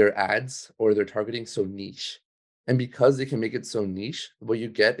their ads or their targeting so niche. And because they can make it so niche, what you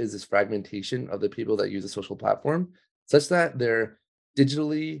get is this fragmentation of the people that use a social platform, such that they're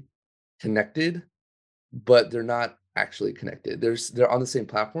digitally connected, but they're not actually connected. They're on the same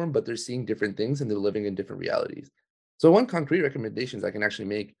platform, but they're seeing different things and they're living in different realities. So one concrete recommendations I can actually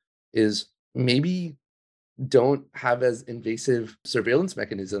make is maybe don't have as invasive surveillance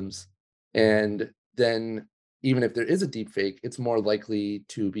mechanisms. And then even if there is a deep fake, it's more likely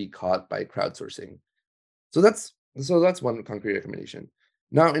to be caught by crowdsourcing. So that's one concrete recommendation.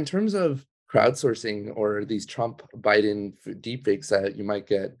 Now, in terms of crowdsourcing or these Trump Biden deepfakes that you might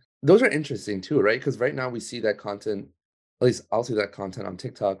get, those are interesting too, right? Because right now we see that content, at least I'll see that content on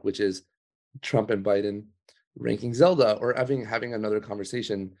TikTok, which is Trump and Biden ranking Zelda or having another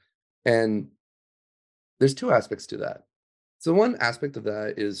conversation. And there's two aspects to that. So one aspect of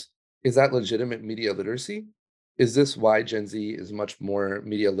that is that legitimate media literacy? Is this why Gen Z is much more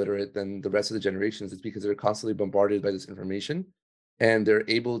media literate than the rest of the generations? It's because they're constantly bombarded by this information and they're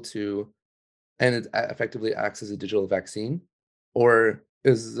able to, and it effectively acts as a digital vaccine. Or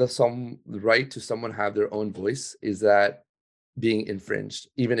is the some right to someone have their own voice? Is that being infringed,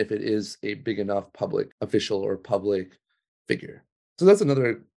 even if it is a big enough public official or public figure? So that's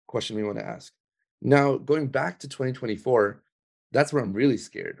another question we want to ask. Now, going back to 2024, that's where I'm really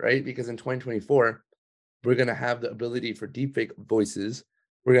scared, right? Because in 2024, we're going to have the ability for deepfake voices.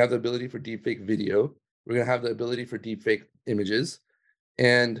 We're going to have the ability for deepfake video. We're going to have the ability for deepfake images.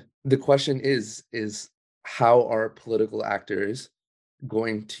 And the question is how are political actors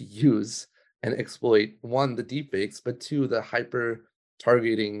going to use and exploit, one, the deepfakes, but two, the hyper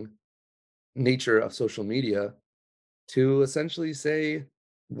targeting nature of social media to essentially say,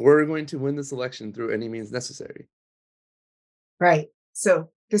 we're going to win this election through any means necessary. Right. So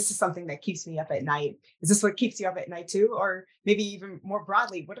this is something that keeps me up at night. Is this what keeps you up at night too? Or maybe even more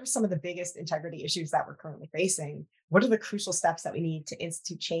broadly, what are some of the biggest integrity issues that we're currently facing? What are the crucial steps that we need to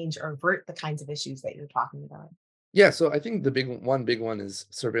institute change or avert the kinds of issues that you're talking about? Yeah, so I think the big one is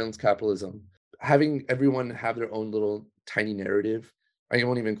surveillance capitalism. Having everyone have their own little tiny narrative I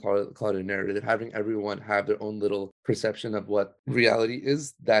won't even call it a narrative. Having everyone have their own little perception of what reality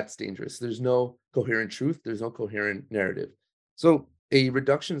is, that's dangerous. There's no coherent truth, there's no coherent narrative. So a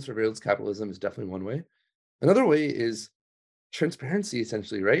reduction in surveillance capitalism is definitely one way. Another way is transparency,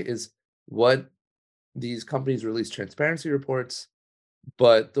 essentially, right? Is what these companies release transparency reports,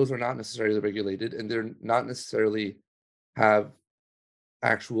 but those are not necessarily regulated and they're not necessarily have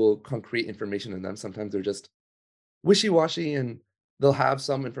actual concrete information in them. Sometimes they're just wishy-washy and they'll have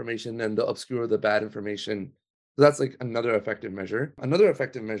some information and they'll obscure the bad information. So that's like another effective measure. Another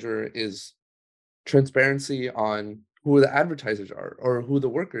effective measure is transparency on who the advertisers are or who the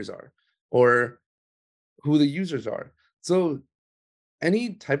workers are or who the users are. So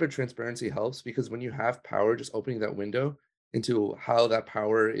any type of transparency helps because when you have power, just opening that window into how that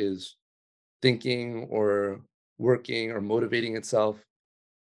power is thinking or working or motivating itself.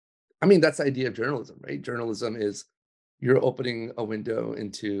 I mean, that's the idea of journalism, right? Journalism is you're opening a window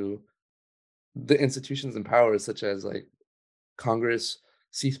into the institutions and powers such as like Congress,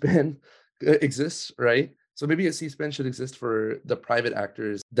 C-SPAN exists, right? So maybe a C-SPAN should exist for the private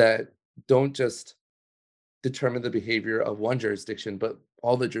actors that don't just determine the behavior of one jurisdiction, but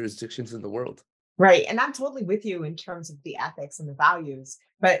all the jurisdictions in the world. Right. And I'm totally with you in terms of the ethics and the values.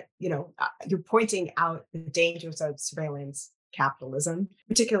 But, you're pointing out the dangers of surveillance capitalism,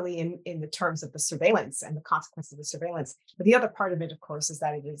 particularly in the terms of the surveillance and the consequences of the surveillance. But the other part of it, of course, is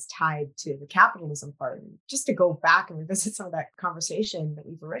that it is tied to the capitalism part. And just to go back and revisit some of that conversation that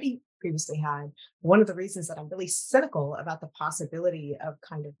we've already previously had, one of the reasons that I'm really cynical about the possibility of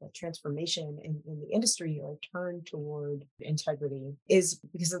kind of a transformation in the industry or a turn toward integrity is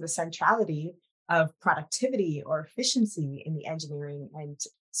because of the centrality of productivity or efficiency in the engineering. And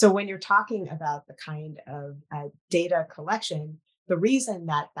so when you're talking about the kind of data collection, the reason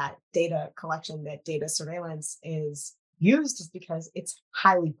that that data collection, that data surveillance is used is because it's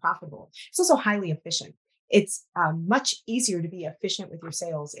highly profitable. It's also highly efficient. It's much easier to be efficient with your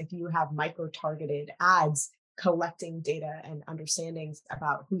sales if you have micro-targeted ads collecting data and understandings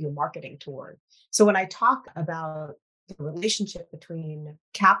about who you're marketing toward. So when I talk about the relationship between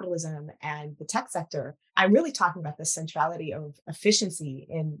capitalism and the tech sector, I'm really talking about the centrality of efficiency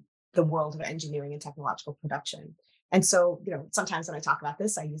in the world of engineering and technological production. And so, sometimes when I talk about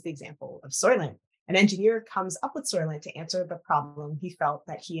this, I use the example of Soylent. An engineer comes up with Soylent to answer the problem he felt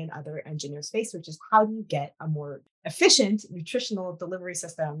that he and other engineers faced, which is how do you get a more efficient nutritional delivery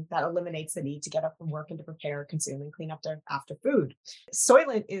system that eliminates the need to get up from work and to prepare, consume, and clean up after food.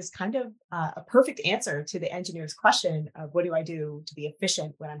 Soylent is kind of a perfect answer to the engineer's question of what do I do to be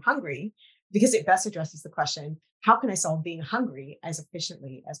efficient when I'm hungry? Because it best addresses the question, how can I solve being hungry as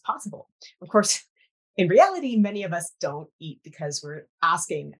efficiently as possible? Of course, in reality, many of us don't eat because we're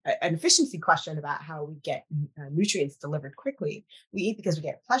asking an efficiency question about how we get nutrients delivered quickly. We eat because we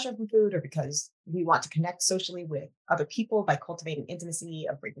get pleasure from food or because we want to connect socially with other people by cultivating intimacy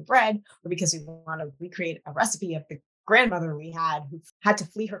of breaking bread, or because we want to recreate a recipe of the grandmother we had who had to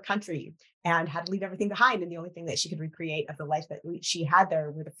flee her country and had to leave everything behind. And the only thing that she could recreate of the life that she had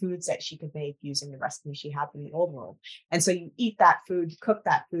there were the foods that she could make using the recipe she had from the old world. And so you eat that food, cook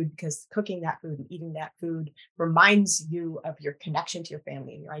that food, because cooking that food and eating that food reminds you of your connection to your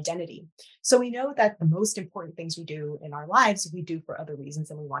family and your identity. So we know that the most important things we do in our lives, we do for other reasons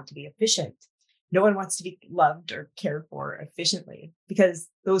and we want to be efficient. No one wants to be loved or cared for efficiently because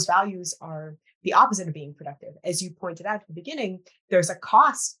those values are the opposite of being productive. As you pointed out at the beginning, there's a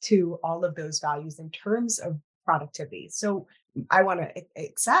cost to all of those values in terms of productivity. So I want to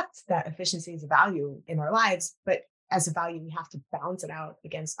accept that efficiency is a value in our lives, but as a value, we have to balance it out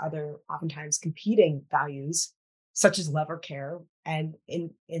against other oftentimes competing values, such as love or care, and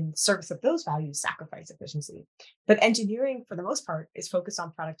in service of those values, sacrifice efficiency. But engineering, for the most part, is focused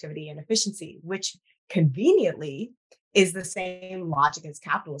on productivity and efficiency, which conveniently is the same logic as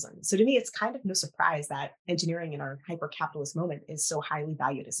capitalism. So to me, it's kind of no surprise that engineering in our hyper-capitalist moment is so highly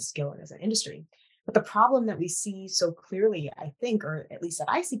valued as a skill and as an industry. But the problem that we see so clearly, I think, or at least that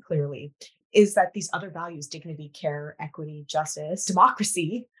I see clearly, is that these other values, dignity, care, equity, justice,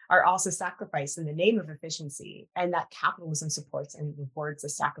 democracy, are also sacrificed in the name of efficiency, and that capitalism supports and rewards the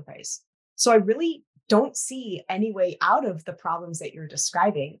sacrifice. So I really don't see any way out of the problems that you're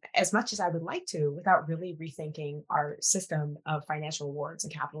describing as much as I would like to without really rethinking our system of financial rewards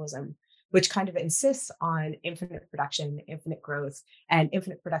and capitalism, which kind of insists on infinite production, infinite growth, and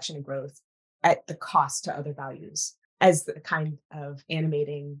infinite production and growth at the cost to other values as the kind of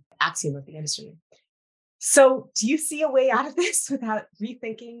animating axiom of the industry. So, do you see a way out of this without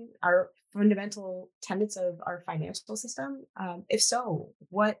rethinking our fundamental tenets of our financial system? If so,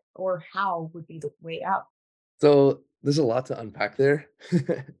 what or how would be the way out? So There's a lot to unpack there.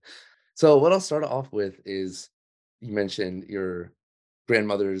 So what I'll start off with is you mentioned your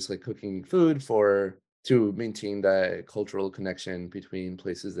grandmother's like cooking food for to maintain that cultural connection between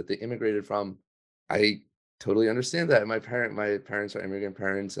places that they immigrated from. I totally understand that. My parents are immigrant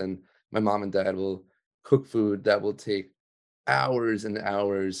parents, and my mom and dad will cook food that will take hours and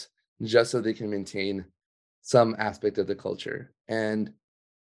hours just so they can maintain some aspect of the culture. And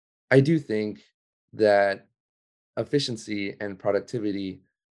I do think that efficiency and productivity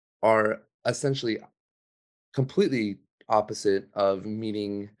are essentially completely opposite of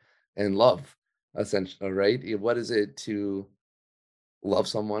meaning and love, essentially, right? What is it to love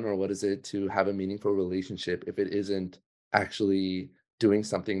someone, or what is it to have a meaningful relationship if it isn't actually doing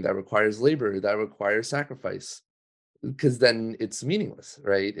something that requires labor, that requires sacrifice? Because then it's meaningless,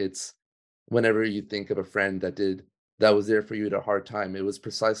 right? It's whenever you think of a friend that was there for you at a hard time, it was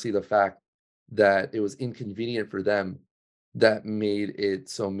precisely the fact that it was inconvenient for them that made it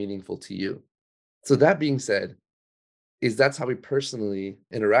so meaningful to you. So that being said, is that's how we personally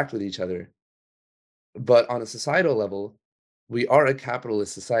interact with each other. But on a societal level, we are a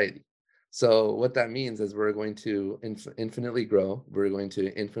capitalist society. So what that means is we're going to infinitely grow, we're going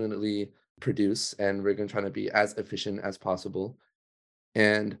to infinitely produce, and we're going to try to be as efficient as possible.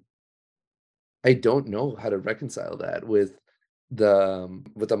 And I don't know how to reconcile that with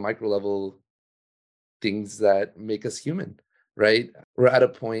the micro level things that make us human, right? We're at a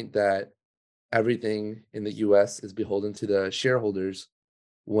point that everything in the US is beholden to the shareholders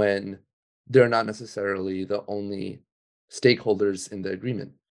when they're not necessarily the only stakeholders in the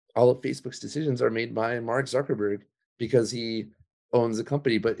agreement. All of Facebook's decisions are made by Mark Zuckerberg because he owns the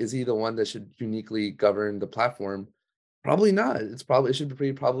company, but is he the one that should uniquely govern the platform? Probably not. It should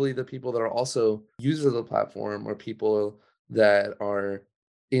be probably the people that are also users of the platform or people that are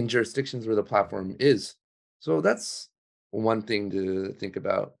in jurisdictions where the platform is. So that's one thing to think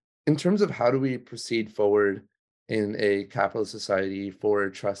about. In terms of how do we proceed forward in a capitalist society for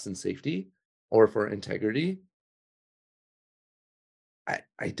trust and safety or for integrity,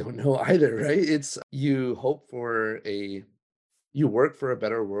 I don't know either, right? It's you hope for a you work for a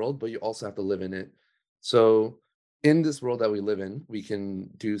better world, but you also have to live in it. So, in this world that we live in, we can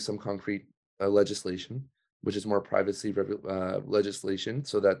do some concrete legislation, which is more legislation,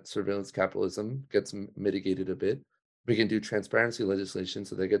 so that surveillance capitalism gets mitigated a bit. We can do transparency legislation,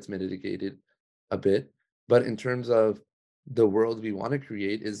 so that gets mitigated a bit. But in terms of the world we want to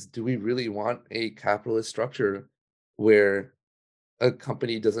create, is do we really want a capitalist structure where a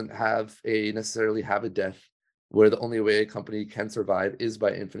company doesn't have a necessarily have a death where the only way a company can survive is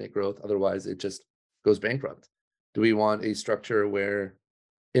by infinite growth, otherwise it just goes bankrupt? Do we want a structure where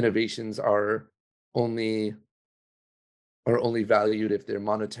innovations only are only valued if they're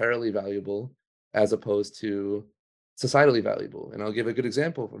monetarily valuable as opposed to societally valuable? And I'll give a good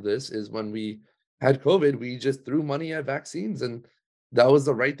example of this is when we had COVID, we just threw money at vaccines, and that was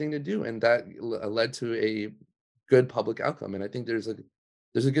the right thing to do, and that led to a good public outcome. And I think there's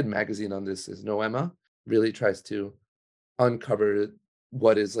a good magazine on this is Noema, really tries to uncover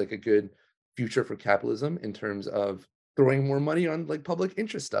what is like a good future for capitalism in terms of throwing more money on like public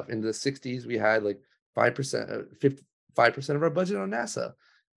interest stuff. In the 60s, we had like 5%, 5% of our budget on NASA.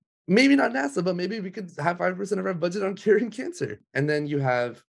 Maybe not NASA, but maybe we could have 5% of our budget on curing cancer. And then you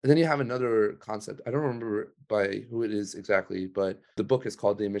have another concept. I don't remember by who it is exactly, but the book is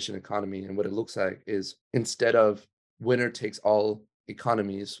called The Emission Economy. And what it looks like is instead of winner takes all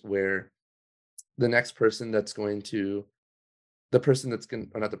economies where the next person that's going to the person that's going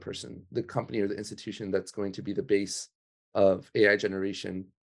or not the person, the company or the institution that's going to be the base of AI generation,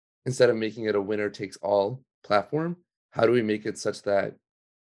 instead of making it a winner takes all platform, how do we make it such that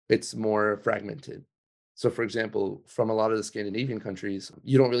it's more fragmented? So, for example, from a lot of the Scandinavian countries,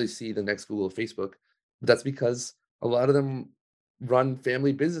 you don't really see the next Google or Facebook. But that's because a lot of them run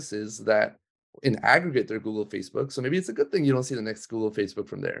family businesses that in aggregate they're Google, Facebook. So maybe it's a good thing you don't see the next Google, Facebook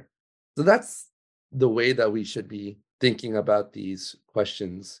from there. So that's the way that we should be thinking about these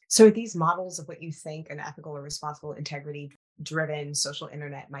questions. So, are these models of what you think an ethical or responsible, integrity driven social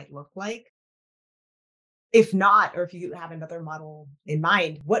internet might look like? If not, or if you have another model in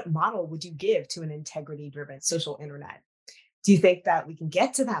mind, what model would you give to an integrity driven social internet? Do you think that we can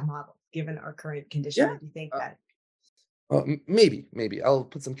get to that model given our current condition? Yeah. Or do you think uh, that maybe I'll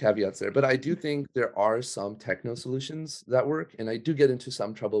put some caveats there, but I do think there are some techno solutions that work, and I do get into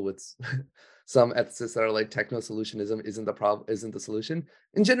some trouble with some ethicists that are like techno solutionism isn't the solution.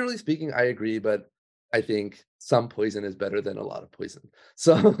 And generally speaking, I agree, but I think some poison is better than a lot of poison.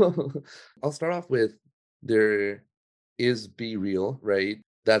 So I'll start off with there is Be Real, right?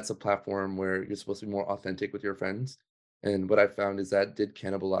 That's a platform where you're supposed to be more authentic with your friends. And what I found is that did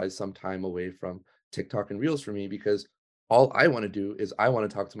cannibalize some time away from TikTok and Reels for me because all I want to do is I want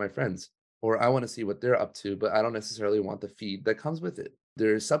to talk to my friends or I want to see what they're up to, but I don't necessarily want the feed that comes with it.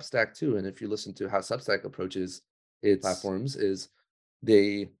 There's Substack too. And if you listen to how Substack approaches its platforms, is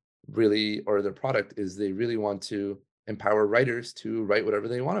they really, or their product is they really want to empower writers to write whatever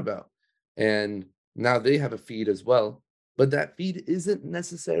they want about. And now they have a feed as well, but that feed isn't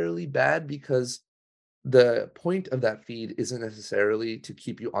necessarily bad because the point of that feed isn't necessarily to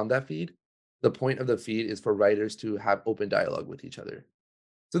keep you on that feed. The point of the feed is for writers to have open dialogue with each other.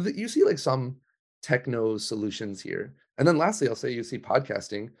 So that you see like some techno solutions here. And then lastly, I'll say you see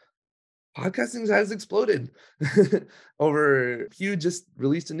podcasting. Podcasting has exploded. Over Pew just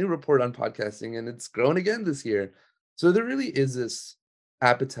released a new report on podcasting and it's grown again this year. So there really is this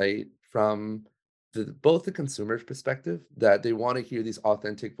appetite from both the consumer's perspective that they want to hear these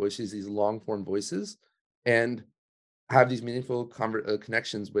authentic voices, these long form voices, and have these meaningful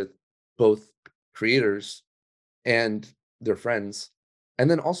connections with both creators and their friends. And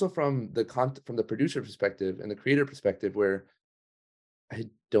then also from from the producer perspective and the creator perspective, where I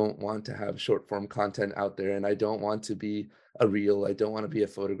don't want to have short form content out there and I don't want to be a reel. I don't want to be a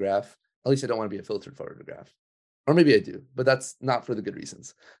photograph. At least I don't want to be a filtered photograph. Or maybe I do, but that's not for the good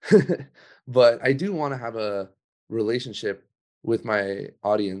reasons. But I do want to have a relationship with my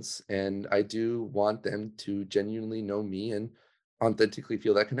audience and I do want them to genuinely know me and authentically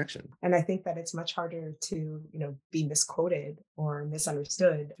feel that connection. And I think that it's much harder to, be misquoted or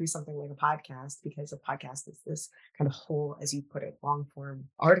misunderstood through something like a podcast, because a podcast is this kind of whole, as you put it, long form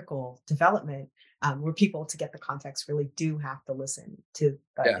article development, where people, to get the context, really do have to listen to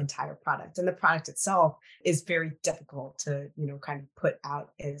the Yeah. entire product. And the product itself is very difficult to, kind of put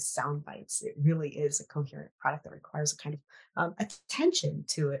out as sound bites. It really is a coherent product that requires a kind of attention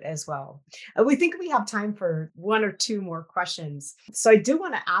to it as well. We think we have time for one or two more questions. So I do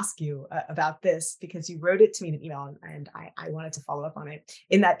want to ask you about this, because you wrote it to me in an email and I wanted to follow up on it.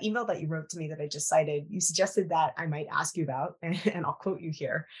 In that email that you wrote to me that I just cited, you suggested that I might ask you about, and I'll quote you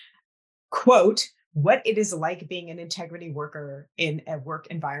here, quote, what it is like being an integrity worker in a work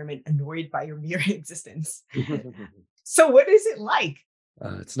environment annoyed by your mere existence. So what is it like?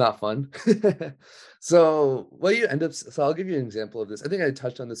 It's not fun. So what you end up, so I'll give you an example of this. I think I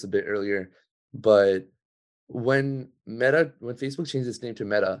touched on this a bit earlier, but when Facebook changed its name to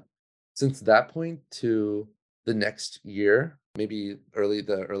Meta, since that point to the next year, maybe early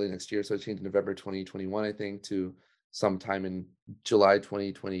next year, so it changed November 2021, I think, to sometime in July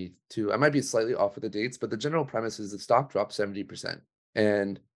 2022. I might be slightly off with the dates, but the general premise is the stock dropped 70%.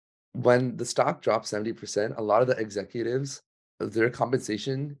 And when the stock dropped 70%, a lot of the executives, their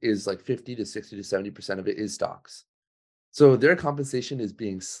compensation is like 50 to 60 to 70% of it is stocks. So their compensation is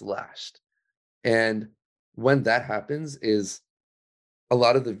being slashed. And when that happens is a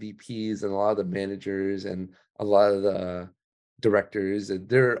lot of the VPs and a lot of the managers and a lot of the directors, and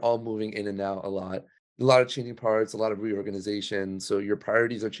they're all moving in and out a lot. A lot of changing parts, a lot of reorganization. So your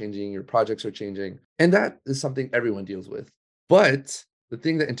priorities are changing, your projects are changing. And that is something everyone deals with. But the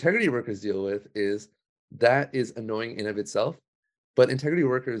thing that integrity workers deal with is that is annoying in of itself. But integrity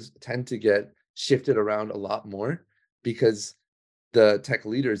workers tend to get shifted around a lot more because the tech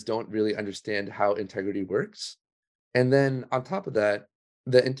leaders don't really understand how integrity works. And then on top of that,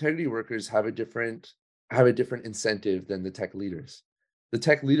 the integrity workers have a different incentive than the tech leaders. The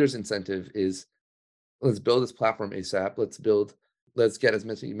tech leaders' incentive is let's build this platform ASAP. Let's get as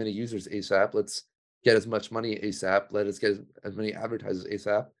many users ASAP. Let's get as much money ASAP. Let us get as many advertisers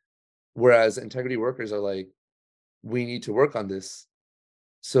ASAP. Whereas integrity workers are like, we need to work on this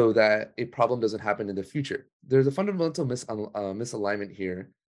so that a problem doesn't happen in the future. There's a fundamental misalignment here,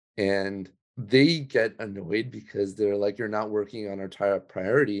 and they get annoyed because they're like, "You're not working on our top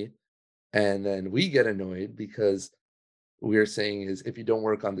priority," and then we get annoyed because we're saying is, "If you don't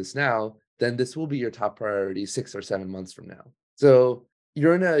work on this now, then this will be your top priority 6 or 7 months from now." So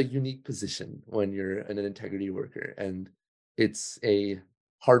you're in a unique position when you're an integrity worker, and it's a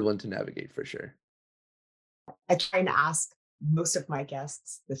hard one to navigate for sure. I try to ask most of my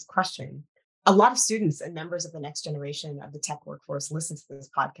guests this question. A lot of students and members of the next generation of the tech workforce listen to this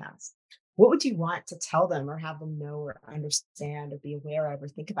podcast. What would you want to tell them or have them know or understand or be aware of or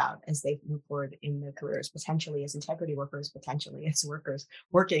think about as they move forward in their careers, potentially as integrity workers, potentially as workers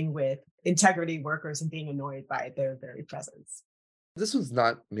working with integrity workers and being annoyed by their very presence? This was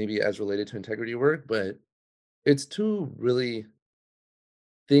not maybe as related to integrity work, but it's to really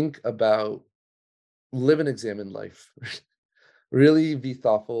think about, live and examine life. Really be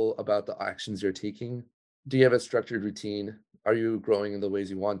thoughtful about the actions you're taking. Do you have a structured routine? Are you growing in the ways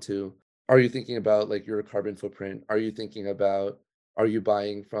you want to? Are you thinking about like your carbon footprint? Are you thinking about, are you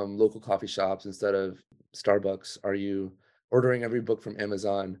buying from local coffee shops instead of Starbucks? Are you ordering every book from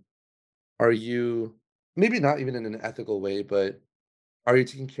Amazon? Are you, maybe not even in an ethical way, but are you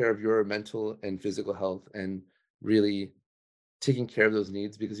taking care of your mental and physical health and really taking care of those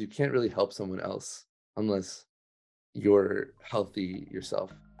needs? Because you can't really help someone else unless you're healthy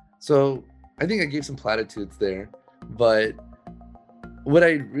yourself. So I think I gave some platitudes there, but what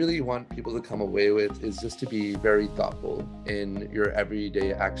I really want people to come away with is just to be very thoughtful in your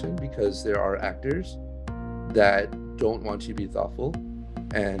everyday action, because there are actors that don't want you to be thoughtful.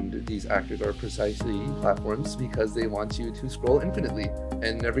 And these actors are precisely platforms because they want you to scroll infinitely.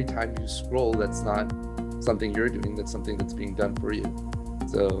 And every time you scroll, that's not something you're doing, that's something that's being done for you.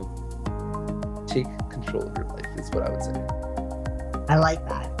 So take control of your life is what I would say. I like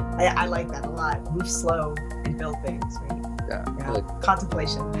that. I like that a lot. Move slow and build things, right? Yeah.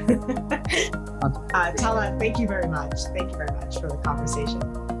 Contemplation. Tala, thank you very much. Thank you very much for the conversation.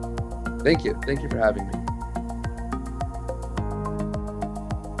 Thank you. Thank you for having me.